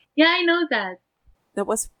 Yeah, I know that. That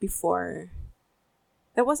was before.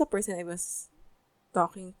 That was a person I was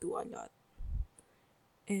talking to a lot.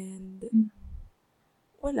 And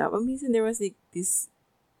wala. Minsan there was like this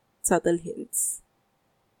subtle hints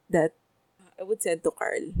that I would send to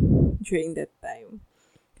Carl during that time.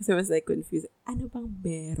 Because I was like confused. Ano bang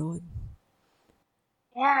meron?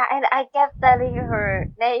 Yeah, and I kept telling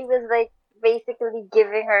her na he was like basically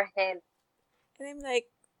giving her hints. And I'm like,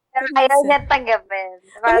 Pero Paminsan. ayaw niya tanggapin.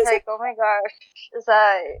 Parang Paminsan. like, oh my gosh.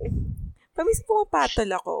 Zay. Paminsan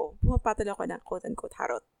pumapatol ako ng quote-unquote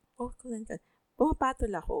harot. Oh, quote-unquote.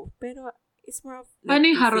 Pumapatol ako. Pero it's more of like Ano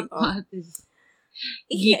yung goofing harot off. natin?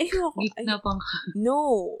 Ayoko. Geek na pang.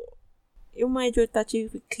 No. Yung medyo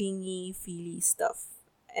touchy, clingy, feely stuff.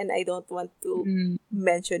 And I don't want to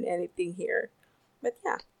mention anything here. But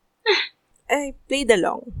yeah. I played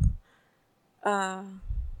along.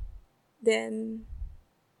 Then,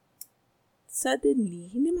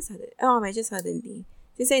 suddenly, medyo suddenly,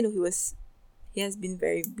 since I know he has been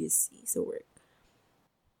very busy sa work,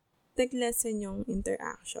 nag-lessen yung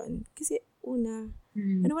interaction. Kasi, una,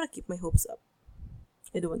 I don't want to keep my hopes up.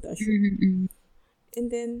 I don't want to assume.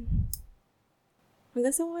 And then,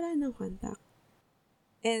 hanggang sa wala ng contact.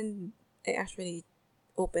 And I actually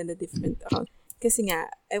opened a different account. Kasi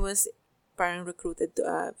nga, I was parang recruited to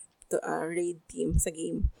a raid team sa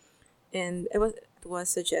game. And it was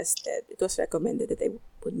recommended that I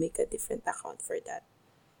would make a different account for that.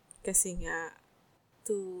 Kasi nga,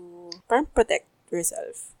 to parang protect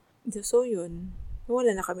yourself. So yun,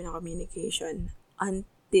 wala na kami ng communication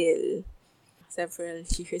until several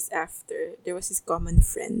years after, there was this common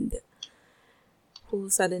friend who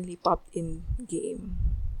suddenly popped in game.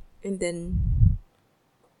 And then,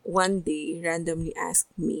 one day, randomly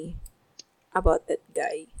asked me about that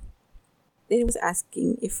guy. Then he was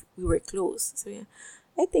asking if we were close. So yeah,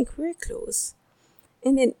 I think we're close.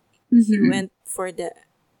 And then, he went for the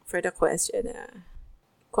question,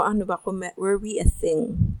 were we a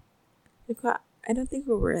thing? I don't think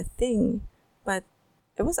we were a thing. But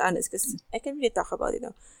I was honest because I can't really talk about it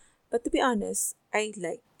now. But to be honest, I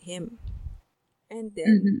like him. And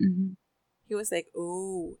then, he was like,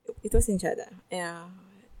 oh, it was in Jada.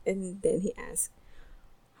 And then he asked,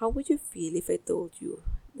 how would you feel if I told you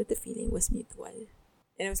that the feeling was mutual?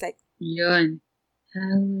 And I was like, Yun.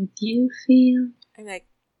 How would you feel? I'm like,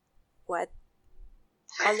 what?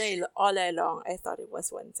 All along, I thought it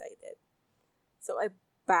was one-sided. So I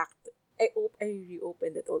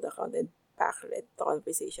reopened that old account and backread the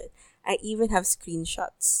conversation. I even have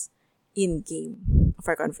screenshots in-game of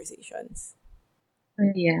our conversations.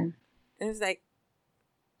 Yeah. And I was like,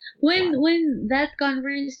 When that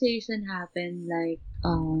conversation happened, like,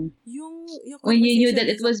 yung when you knew conversation that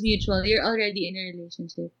it is- was mutual, you're already in a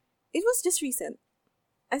relationship. it was just recent.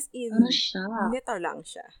 As in, Siya. neto lang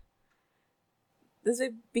siya. Tapos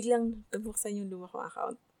biglang nabuksan yung luma kong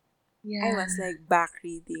account. Yeah. I was like back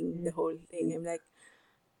reading the whole thing. I'm like,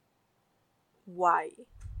 why?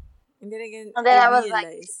 And then again, And then I was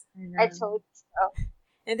realized. I told you so.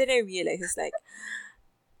 And then I realized it's like,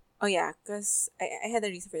 oh yeah, because I had a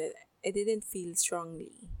reason for that. I didn't feel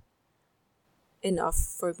strongly enough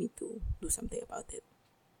for me to do something about it.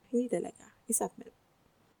 hindi talaga. It's not meant.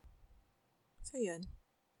 So, yun.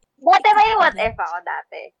 Dati may what if ako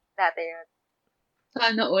dati. Dati yun.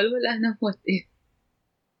 Sana all, wala nang what if.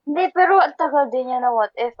 Hindi, pero ang tagal din yan na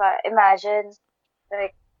what if, Imagine,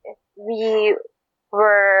 like, if we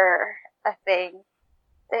were, I think,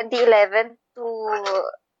 2011 to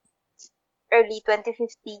early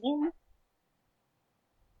 2015.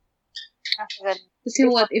 Kasi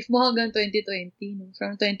what if mo hanggang 2020, no?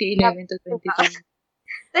 From 2011 to 2020.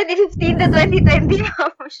 2015 to 2020.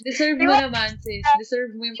 Deserve mo naman, sis.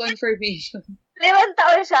 Deserve mo yung confirmation. 5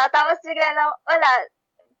 taon siya, tapos bigla na, wala,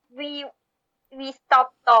 we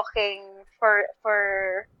stopped talking for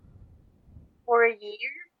 4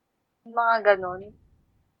 years. Mga ganun.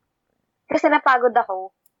 Kasi napagod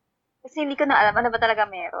ako. Kasi hindi ko na alam ano ba talaga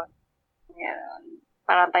meron. Yan.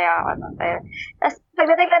 Parang tayo ako nun. Tapos,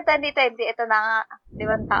 pagdating ng 2020, ito na nga,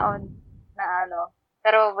 5 taon na ano.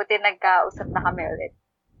 Pero buti nagkausap na kami ulit.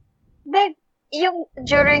 Then, yung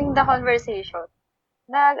during the conversation,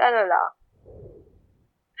 ano lang,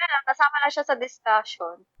 kasama na siya sa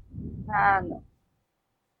discussion na ano,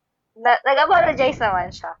 nag-apologize naman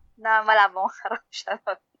siya na malabong harap siya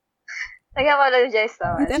nun. Nag-apologize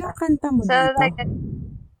naman siya. Anong kanta mo So, dito?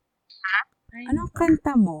 Anong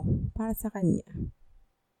kanta mo para sa kanya?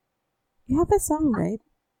 You have a song, right?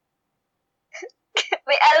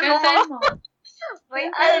 may album Kantahan mo. mo. May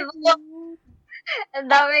album. Ang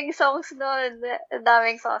daming songs nun. Ang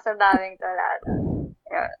daming songs, ang daming tula.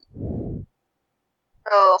 Yun.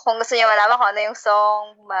 So, kung gusto niyo malaman kung ano yung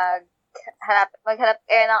song, maghanap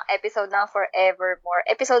kayo ng episode ng Forevermore.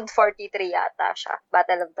 Episode 43 yata siya.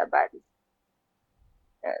 Battle of the Bands.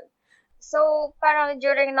 Yun. So, parang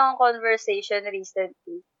during ng conversation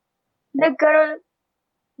recently, nagkaroon,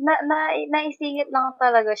 naisingit lang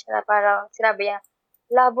talaga siya na parang sinabi niya,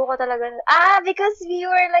 labo ko talaga. Because we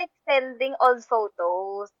were like sending old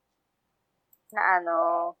photos na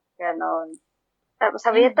ano, gano'n. Tapos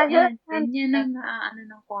sabi niya, tagal. Ganyan ang naaano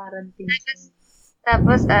ng quarantine.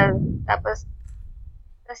 Tapos yun,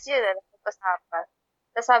 napag-usapan.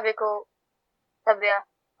 Tapos sabi niya,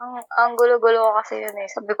 ang gulo-gulo ko kasi yun eh.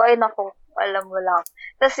 Sabi ko, ay naku, alam mo lang.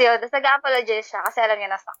 Tapos yun, nag-apologize siya kasi alam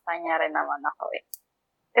niya nasaktan niya rin naman ako eh.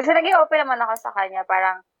 Kasi naging open naman ako sa kanya,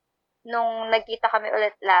 parang nung nagkita kami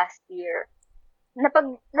ulit last year,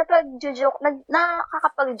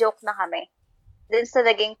 nakakapag-joke na kami. Dun sa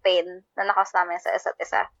naging pain na nakasama sa isa't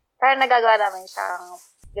isa. Parang nagagawa namin siyang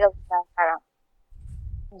parang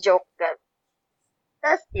joke.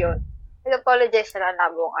 Tapos yun, nag-apologize siya na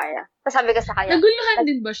labo kaya. Tapos sabi ko sa kanya, naguluhan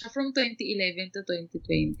din ba siya from 2011 to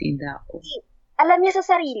 2020 dako? alam niya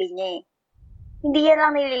sa sarili niya eh. Hindi yan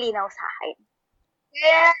lang nililinaw sa akin.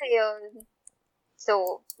 Kaya yun.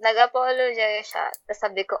 So, nag-apologize siya. Tapos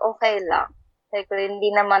sabi ko, okay lang. Sabi ko, hindi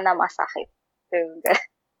naman na masakit.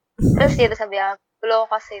 Tapos yun, sabi niya, gulo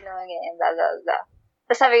ko kasi noon ganyan, blah, blah, blah.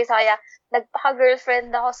 Tapos sabi ko sa kanya, nagpaka-girlfriend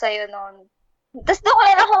ako sa'yo noon. Tapos doon ko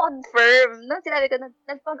lang ako confirm. No? Sinabi ko,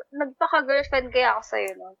 nagpaka-girlfriend kaya ako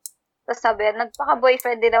sa'yo noon. Tapos sabi niya,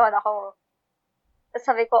 nagpaka-boyfriend din naman ako. Tapos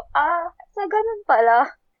sabi ko, sa ganun pala.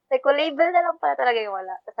 Sabi ko, label na lang pala talaga yung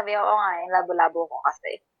wala. Tapos sabi ko, nga, yung labo-labo ko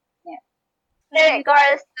kasi. Yeah. Hey,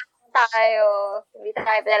 girls, tayo. Hindi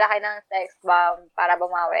tayo pinalaki ng sex bomb para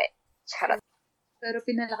bumawi. Charot. Pero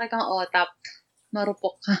pinalaki kang otap.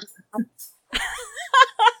 Marupok ka.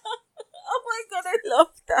 Oh my God, I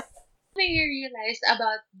love that. Something you realized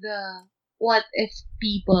about the what if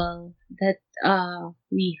people that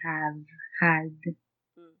we have had.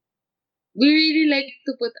 We really like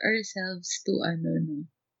to put ourselves to no.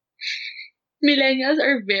 Millennials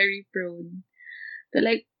are very prone to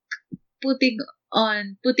like putting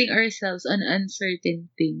ourselves on uncertain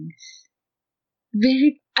things.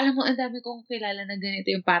 Alam mo, ang dami kong kilala na ganito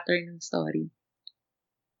yung pattern ng story.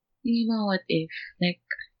 Yung mga what if. Like,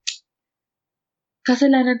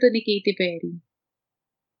 kasalanan to ni Katy Perry.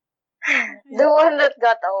 The one that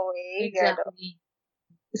got away. Exactly.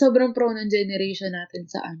 Sobrang pro ng generation natin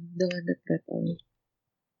sa the one that got away.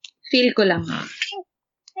 Feel ko lang.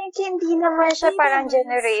 Think hindi naman siya parang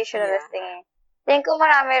generational thing. Think ko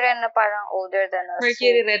marami rin na parang older than us.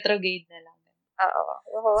 Mercury retrograde na lang. Oo.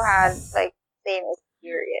 Who had like same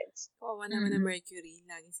experience. Naman na Mercury.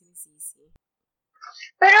 Laging sinisisi.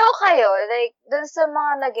 Pero kayo, like, dun sa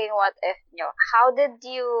mga naging what if nyo, how did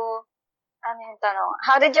you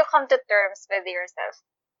come to terms with yourself?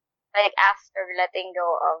 Like, after letting go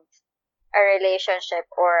of a relationship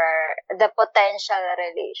or the potential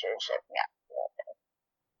relationship nga.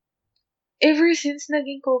 Ever since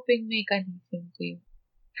naging coping mechanism ko yun.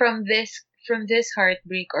 From this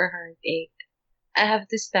heartbreak or heartache, I have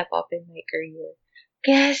to step up in my career.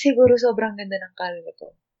 Kaya siguro sobrang ganda ng kalula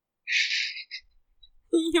ko.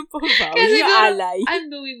 Yung pumbawi, Kaya yung siguro, alay.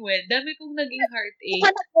 I'm doing well. Dami kong naging Ikaw heartache.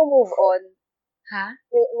 nag-move on Ha?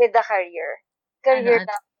 with the career. Career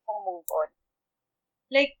Ano? na move on.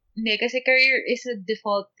 Like, hindi, kasi career is a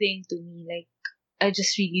default thing to me. Like, I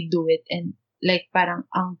just really do it. And, like, parang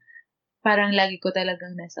lagi ko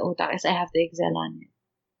talagang nasa utak is I have to excel on it.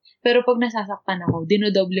 Pero pag nasasaktan ako,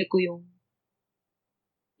 dinodoble ko yung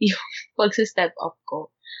pagsa-step up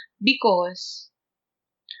ko. Because,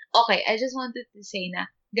 okay, I just wanted to say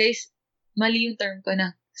na, guys, mali yung term ko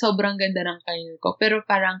na sobrang ganda ng career ko. Pero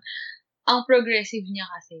parang, ang progressive niya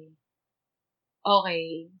kasi.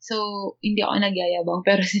 Okay. So, hindi ako nagyayabang,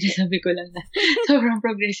 pero sinasabi ko lang na sobrang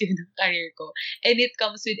progressive ng career ko. And it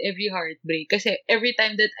comes with every heartbreak. Kasi every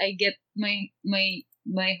time that I get my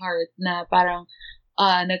heart na parang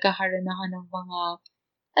nagkakaroon ako ng mga,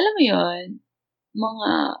 alam mo yun, mga,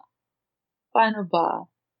 paano ba?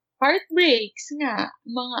 Heartbreaks nga.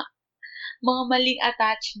 Mga maling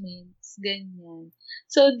attachments, ganyan.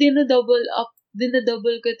 So,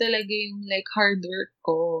 dinodouble ko talaga yung like hard work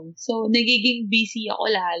ko. So, nagiging busy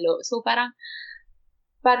ako lalo. So, parang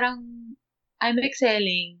I'm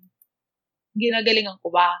excelling. Ginagalingan ko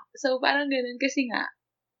ba? So, parang ganun. Kasi nga,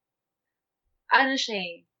 ano siya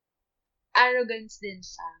eh, arrogance din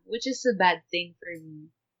siya, which is a bad thing for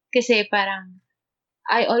me. Kasi parang,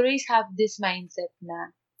 I always have this mindset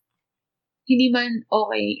na, hindi man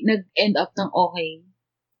okay, nag-end up ng okay,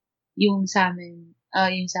 yung sa amin,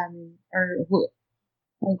 or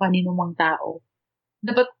kung kanino mang tao.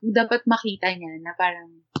 Dapat makita niya na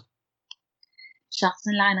parang, shucks,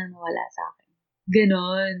 na lang nawala sa akin.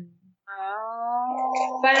 Ganon.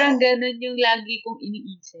 Parang ganon yung lagi kong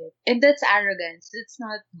iniisip. And that's arrogance. That's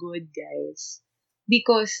not good, guys.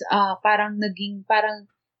 Because, parang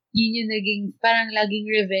yun yung parang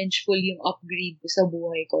laging revengeful yung upgrade ko sa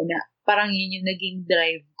buhay ko na parang yun yung naging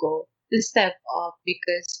drive ko to step up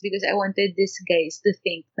because I wanted these guys to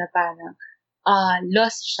think na parang,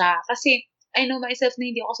 lost siya. Kasi, I know myself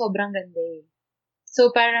na hindi ako sobrang ganda eh.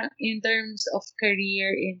 So, parang in terms of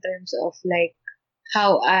career, in terms of like,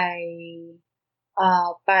 how I,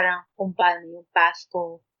 parang kung paano yung path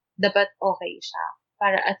ko, dapat okay siya.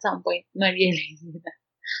 Para at some point, ma-realize mo na,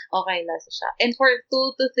 okay lang siya. And for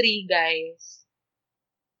 2 to 3 guys,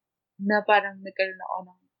 na parang nagkaroon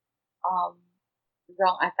ako ng,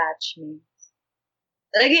 wrong attachments.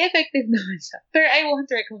 Naging effective naman siya. Pero I won't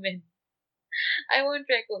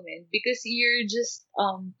recommend because you're just,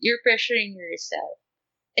 you're pressuring yourself.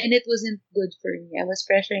 And it wasn't good for me. I was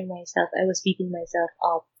pressuring myself. I was beating myself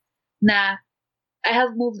up. Na, I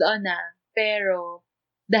have moved on na. Pero,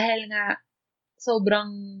 dahil nga, sobrang,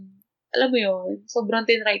 alam mo yun, sobrang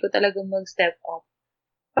tinry ko talaga mag-step up.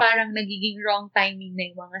 Parang nagiging wrong timing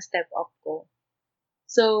na yung mga step up ko.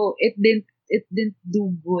 So, it didn't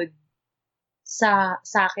do good sa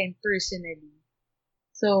akin personally.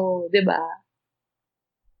 So, 'di ba?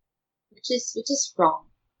 Which is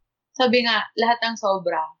wrong. Sabi nga, lahat ng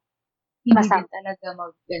sobra hindi din talaga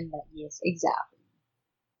maganda. Yes, exactly.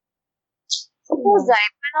 So, Zay,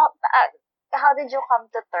 how did you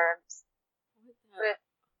come to terms with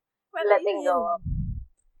letting go?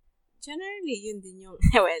 Generally, yun din yung,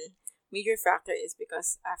 well, major factor is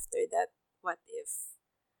because after that, what if,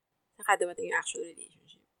 nakadating yung actual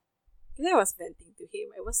relationship. Because I was venting to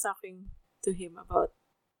him. I was talking to him about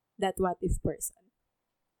that what if person.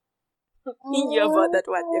 He knew about that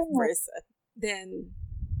what if person. Then,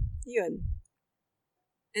 yun.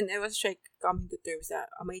 And I was like coming to terms that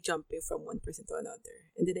am I jumping from one person to another?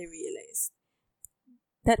 And then I realized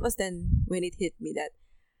that was then when it hit me that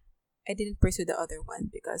I didn't pursue the other one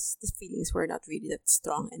because the feelings were not really that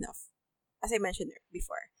strong enough. As I mentioned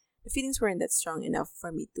before, the feelings weren't that strong enough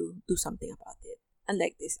for me to do something about it.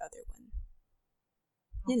 Unlike this other one.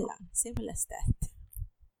 Yun lang. Simple as that.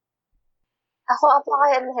 Ako,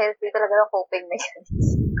 apaka-unhealthy talaga ng coping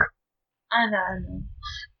mechanism. Ano?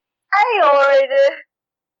 Ayun!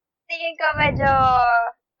 Tingin ko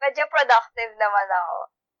medyo productive naman ako.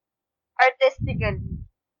 Artistically.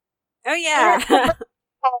 Oh, yeah!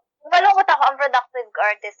 Malungkot ako ang productive ko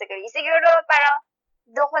artistically. Siguro parang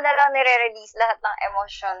doon ko na lang nire-release lahat ng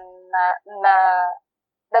emotion na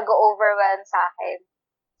nag-overwhelm sa akin.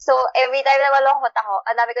 So, every time na malungkot ako,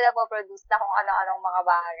 ang dami ko na po-produce na kung ano-anong mga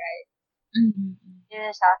bagay. Mm-hmm. Yun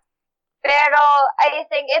siya. Pero, I really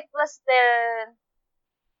think it was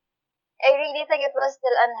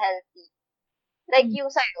still unhealthy. Like yung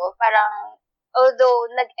sa'yo, parang, although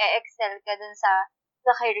nag-e-excel ka dun sa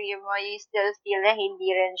career mo, you still feel na hindi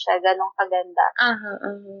rin siya ganun kaganda.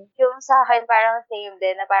 Yung sa akin, parang same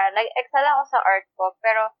din, na parang nag-excel ako sa art ko,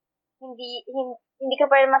 pero hindi ko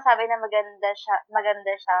pa rin masabi na maganda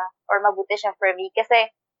siya or mabuti siya for me kasi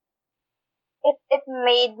it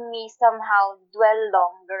made me somehow dwell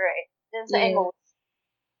longer dun sa Yes.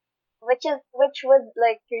 emotion, which was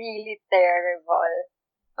like really terrible.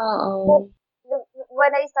 Oo.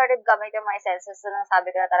 When I started coming to my senses, so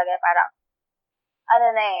nasabi ko na talaga parang,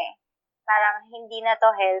 parang hindi na to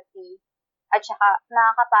healthy. At saka,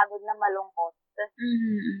 nakakapagod na malungkot.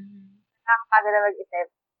 Nakakapagod na mag-isip.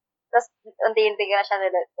 Tapos, unti-unti ko na siya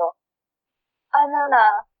nilet ko.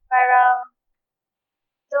 Parang,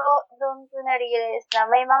 doon ko na-realize na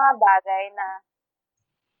may mga bagay na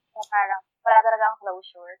parang wala talagang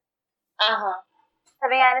closure.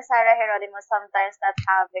 Sabi nga ni Sarah Geronimo, sometimes not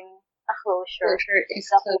having a closure. Closure is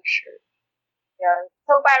closure. Yun.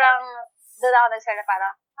 So, parang, doon ako nag-start na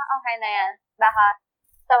parang, okay na yan. Baka,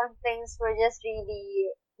 some things were just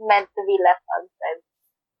really meant to be left unsaid.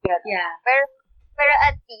 Yun. Yeah. Pero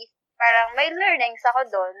at least, parang may learnings ako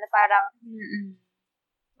doon na parang,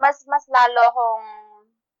 mas lalo akong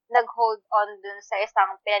nag-hold on dun sa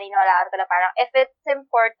isang pinaniniwalaan ko na parang, if it's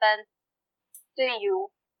important to you,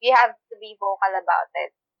 you have to be vocal about it.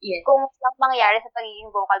 Yes. Kung lang mangyari sa pagiging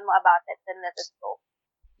vocal mo about it, then let it go.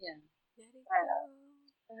 Yeah. Ano?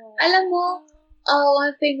 Alam mo,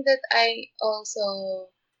 one thing that I also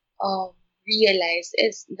realized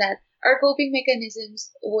is that our coping mechanisms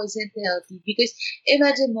wasn't healthy because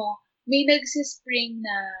imagine mo, may nagsispring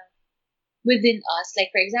na within us. Like,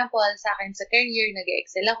 for example, sa akin sa career,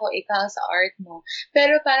 nag-excel ako, ikaw sa art mo.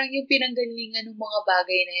 Pero parang yung pinanggalingan ng mga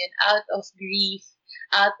bagay na yun, out of grief,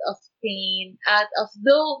 out of pain, out of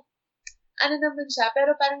though, ano naman siya,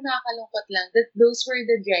 pero parang nakakalungkot lang that those were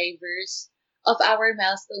the drivers of our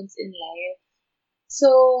milestones in life. So,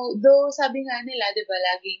 though sabi nga nila, di ba,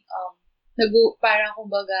 laging, parang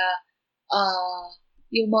kumbaga,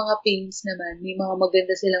 yung mga pains naman, may mga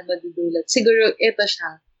maganda silang madudulot. Siguro, ito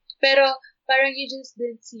siya. Pero, parang you just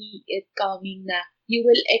didn't see it coming na you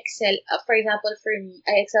will excel. For example, for me,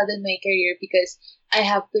 I excelled in my career because I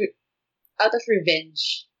have to, out of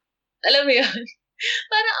revenge. Alam mo yun?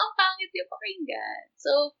 Parang ang pangit yung pakinggan.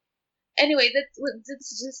 So, anyway,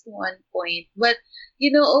 that's just one point. But,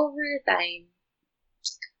 over time,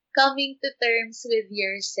 coming to terms with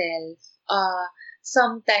yourself,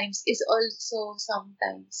 sometimes is also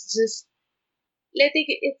sometimes just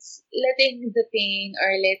letting the pain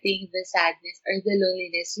or letting the sadness or the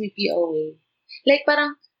loneliness sweep you away. Like,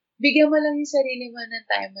 parang, bigyan mo lang yung sarili mo ng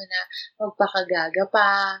time mo na magpakagaga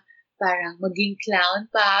pa, parang maging clown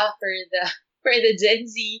pa for the Gen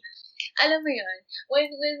Z. Alam mo yun,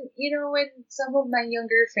 when some of my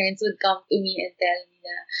younger friends would come to me and tell me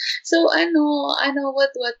na, so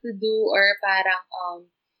what to do, or parang,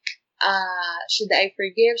 should I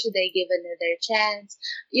forgive? Should I give another chance?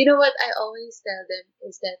 You know what I always tell them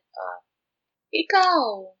is that,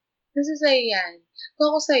 ikaw, nasa sa'yo yan.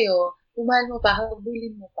 Kung ako sa'yo, umahal mo pa,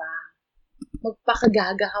 habulin mo pa,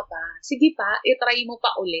 magpakagaga ka pa, sige pa, itry mo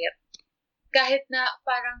pa ulit. Kahit na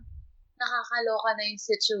parang nakakaloka na yung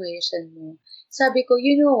situation mo. Sabi ko,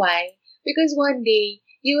 you know why? Because one day,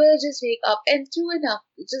 you will just wake up, and true enough,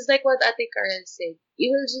 just like what Ate Carl said,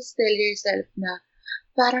 you will just tell yourself na,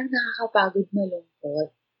 parang nakakapagod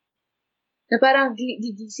malungkot. Na parang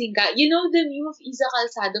gigising ka. You know the meme of Isa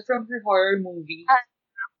Calzado from her horror movie?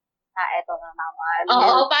 Eto na naman.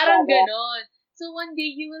 Oo, parang ganon. So one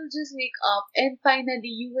day, you will just wake up and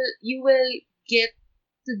finally, you will get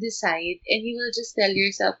to decide and you will just tell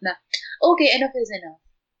yourself na, okay, enough is enough.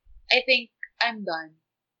 I think I'm done.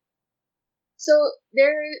 So,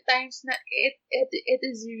 there are times na it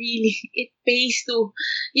is really, it pays to,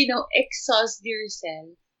 exhaust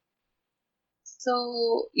yourself. So,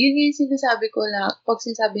 yun yung sinasabi ko lang, pag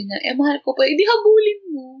sinasabi na, mahal ko pa, hindi habulin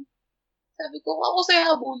mo. Sabi ko, ako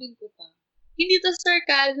sa'yo habulin ko pa. Hindi to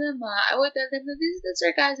sarcasm, I would tell them that this is the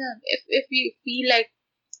sarcasm. If you feel like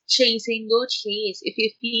chasing, go chase. If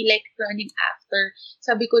you feel like running after,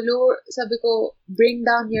 sabi ko, bring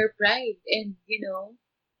down your pride and,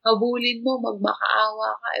 habulin mo,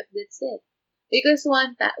 magmakaawa ka if that's it. Because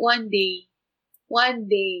one day,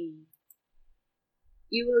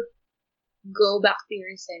 you will go back to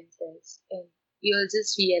your senses and you'll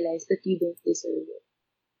just realize that you don't deserve it.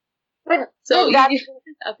 With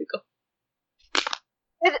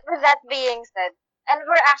that being said, and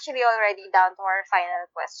we're actually already down to our final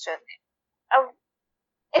question.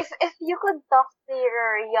 If you could talk to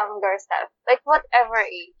your younger self, like whatever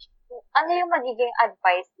age, ano yung magiging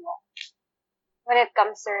advice mo when it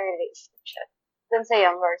comes to relationship dun sa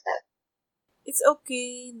younger self? It's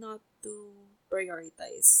okay not to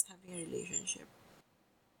prioritize having a relationship.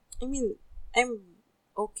 I mean, I'm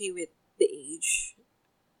okay with the age.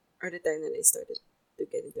 or the time that I started to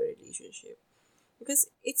get into a relationship. Because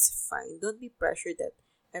it's fine. Don't be pressured that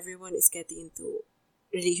everyone is getting into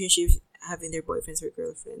relationships, having their boyfriends or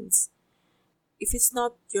girlfriends. If it's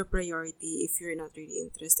not your priority, if you're not really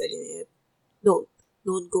interested in it, don't.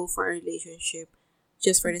 Don't go for a relationship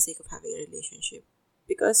just for the sake of having a relationship.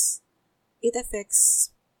 Because it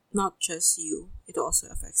affects not just you, it also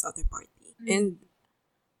affects other party. And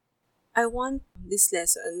I want this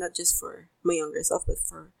lesson not just for my younger self, but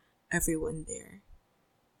for everyone there.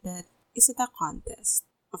 That isn't a contest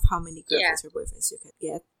of how many girlfriends or boyfriends you can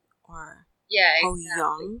get, or how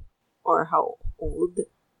young or how old.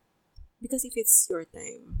 Because if it's your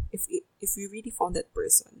time, if you really found that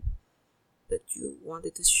person that you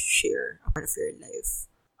wanted to share a part of your life,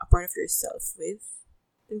 a part of yourself with,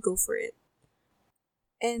 then go for it.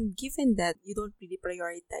 And given that you don't really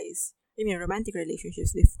prioritize, romantic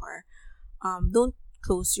relationships before, don't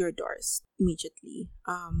close your doors immediately.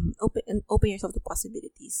 Open yourself to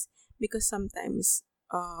possibilities, because sometimes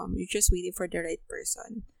you're just waiting for the right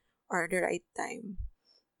person or the right time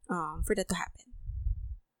for that to happen.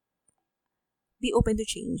 Be open to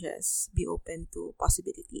changes. Be open to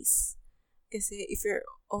possibilities. Because if you're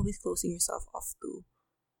always closing yourself off to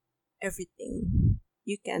everything,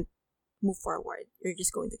 you can't move forward. You're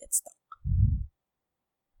just going to get stuck.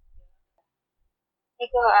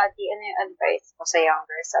 Ikaw, Adi, ano yung advice mo sa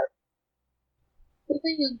younger self? With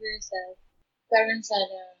my younger self, parang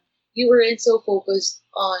sana you weren't so focused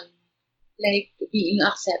on like being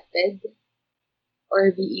accepted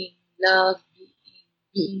or being loved,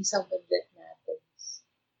 being someone that matters.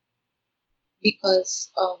 Because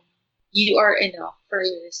you are enough for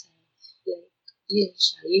yourself. Like, yun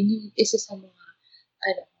siya. Yun yung isa sa mga,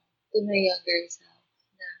 to my younger self.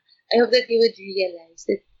 Na, I hope that you would realize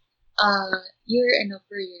that you're enough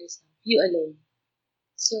for yourself. You alone.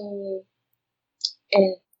 So,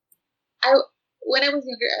 and when I was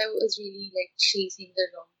younger, I was really like chasing the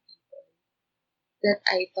wrong people that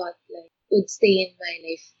I thought like would stay in my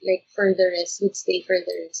life, like would stay for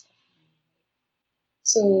the rest of my life.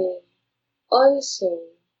 So,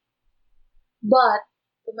 also, but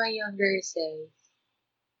to my younger self,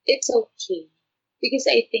 it's okay. Because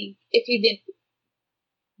I think if you didn't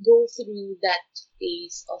go through that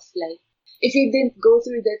phase of like, if you didn't go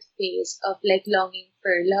through that phase of like longing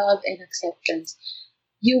for love and acceptance,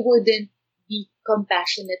 you wouldn't be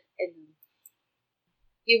compassionate enough.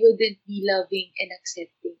 You wouldn't be loving and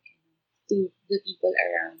accepting enough to the people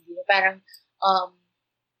around you. Parang,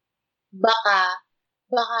 baka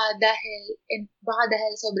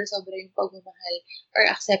dahil sobra-sobra yung pagmamahal or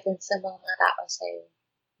acceptance sa mga tao sa'yo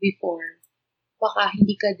before, baka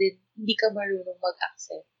hindi ka marunong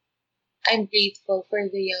mag-accept. I'm grateful for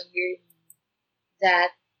the younger me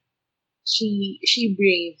that she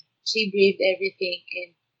braved everything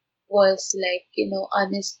and was like,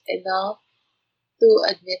 honest enough to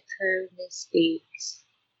admit her mistakes.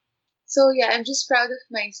 So yeah, I'm just proud of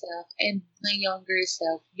myself and my younger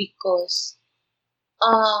self because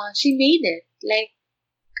she made it. Like,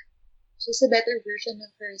 she's a better version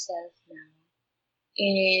of herself now.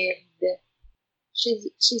 And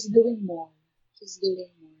she's doing more.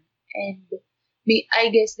 And I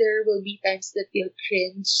guess there will be times that you'll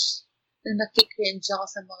cringe, na nakikringe ako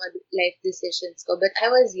sa mga life decisions ko. But I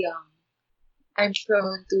was young. I'm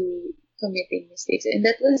prone to committing mistakes. And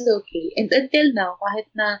that was okay. And until now, kahit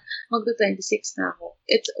na magto-26 na ako,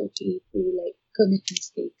 it's okay to like commit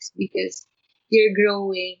mistakes because you're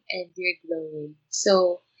growing and you're glowing.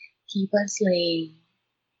 So, keep on slaying,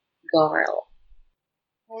 girl.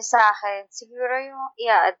 Yung sa akin, siguro yung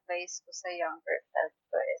i-advise ko sa younger self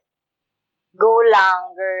ko is, go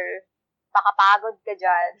lang, girl. Makapagod ka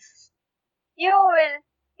dyan. You will.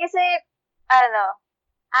 Kasi,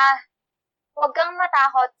 huwag kang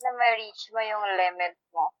matakot na ma-reach mo yung limit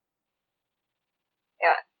mo.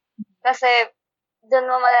 Yun. Kasi, dun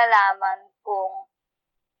mo malalaman kung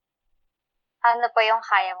ano pa yung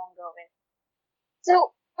kaya mong gawin.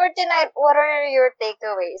 So, for tonight, what are your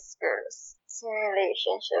takeaways, girls? Sa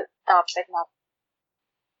relationship topic na.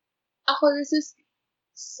 Ako, this is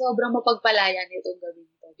sobrang mapagpalaya nitong gawin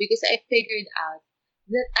to because I figured out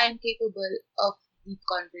that I'm capable of deep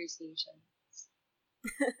conversations.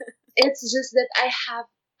 It's just that I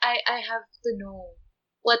have to know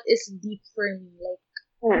what is deep for me. Like,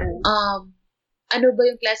 ano ba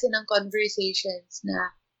yung klase ng conversations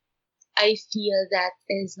na I feel that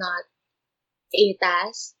is not a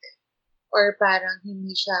task or parang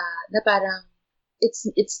hindi siya, na parang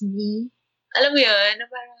it's me. Alam mo yun, na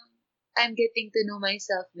parang I'm getting to know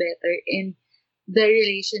myself better in the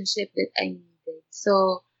relationship that I needed.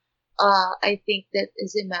 So, I think that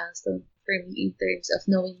is a milestone for for me in terms of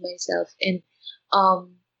knowing myself and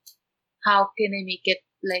how can I make it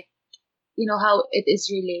like, how it is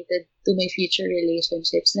related to my future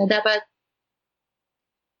relationships na dapat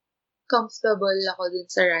comfortable ako dun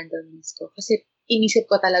sa randomness ko. Kasi inisip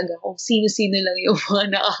ko talaga kung sino-sino lang yung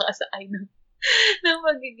mga nakakasakay ng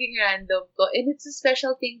magiging random ko. And it's a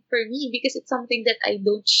special thing for me because it's something that I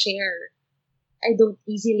don't share. I don't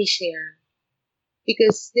easily share.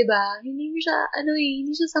 Because, di ba, hindi siya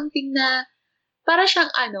something na, para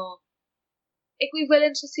siyang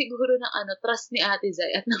equivalent siya siguro ng trust ni Ate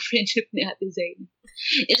Zai at ng friendship ni Ate Zai.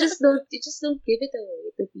 You just don't give it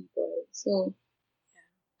away to people. So,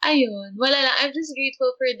 ayun, wala lang. I'm just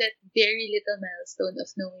grateful for that very little milestone of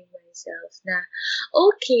knowing myself na,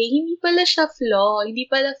 okay, hindi pala siya flaw. Hindi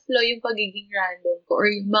pala flaw yung pagiging random ko or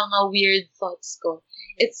yung mga weird thoughts ko.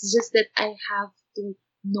 It's just that I have to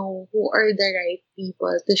know who are the right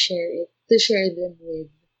people to share them with.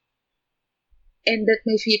 And that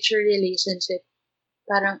my future relationship,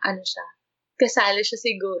 parang siya, kasali siya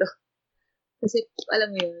siguro. Kasi,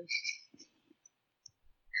 alam mo yun.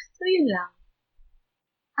 So, yun lang.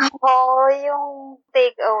 Ako, yung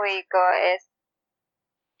takeaway ko is,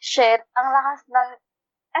 shit, ang lakas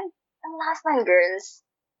ng girls.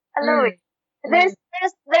 Alam mo,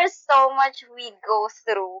 there's so much we go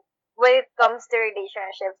through when it comes to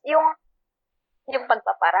relationships. Yung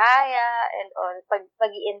pagpaparaya and all,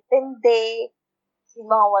 pag-iintindi, yung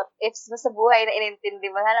mga what ifs mo sa buhay na inintindi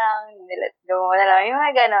mo na lang, nilet go mo na lang, yung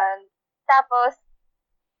mga ganon. Tapos,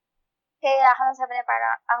 kaya ako sabi niya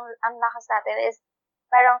parang, ang lakas natin is,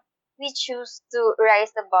 parang, we choose to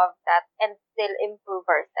rise above that and still improve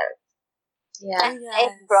ourselves. Yeah.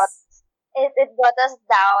 Yes. It brought us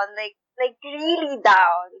down, like really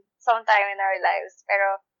down sometime in our lives.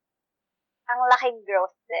 Pero, ang laking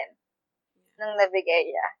growth din nang nabigay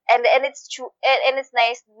niya. And it's true, and it's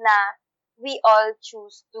nice na we all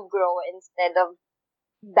choose to grow instead of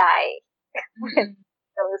die with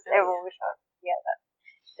those emotions together.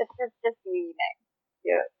 It's just really nice.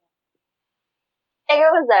 Yeah.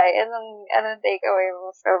 Ikaw, Zai, anong takeaway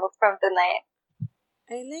mo from tonight?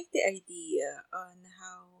 I like the idea on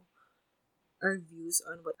how our views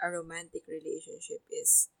on what a romantic relationship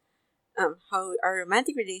is. How our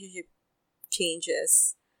romantic relationship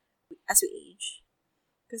changes as we age.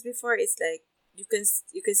 Because before, it's like, you can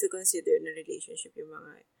still consider in a relationship yung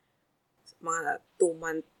mga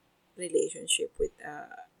 2-month relationship with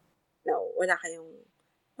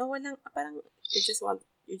parang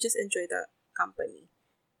you just enjoy the company.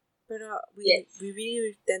 Pero we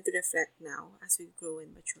really tend to reflect now as we grow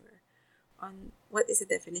and mature on what is the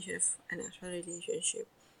definition of an actual relationship.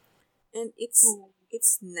 And it's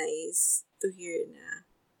nice to hear na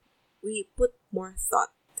we put more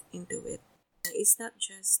thought into it. It's not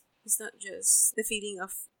just the feeling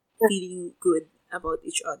of feeling good about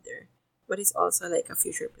each other, but it's also like a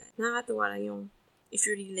future plan. Nakakatuwa lang yung, if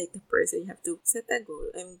you really like the person, you have to set a goal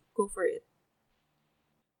and go for it.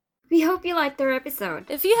 We hope you liked our episode.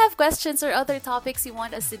 If you have questions or other topics you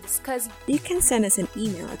want us to discuss, You can send us an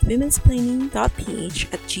email at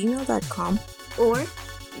womensplaining.ph@gmail.com or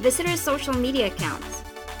visit our social media accounts,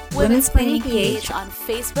 Women's Planning PH on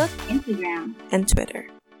Facebook, Instagram, and Twitter.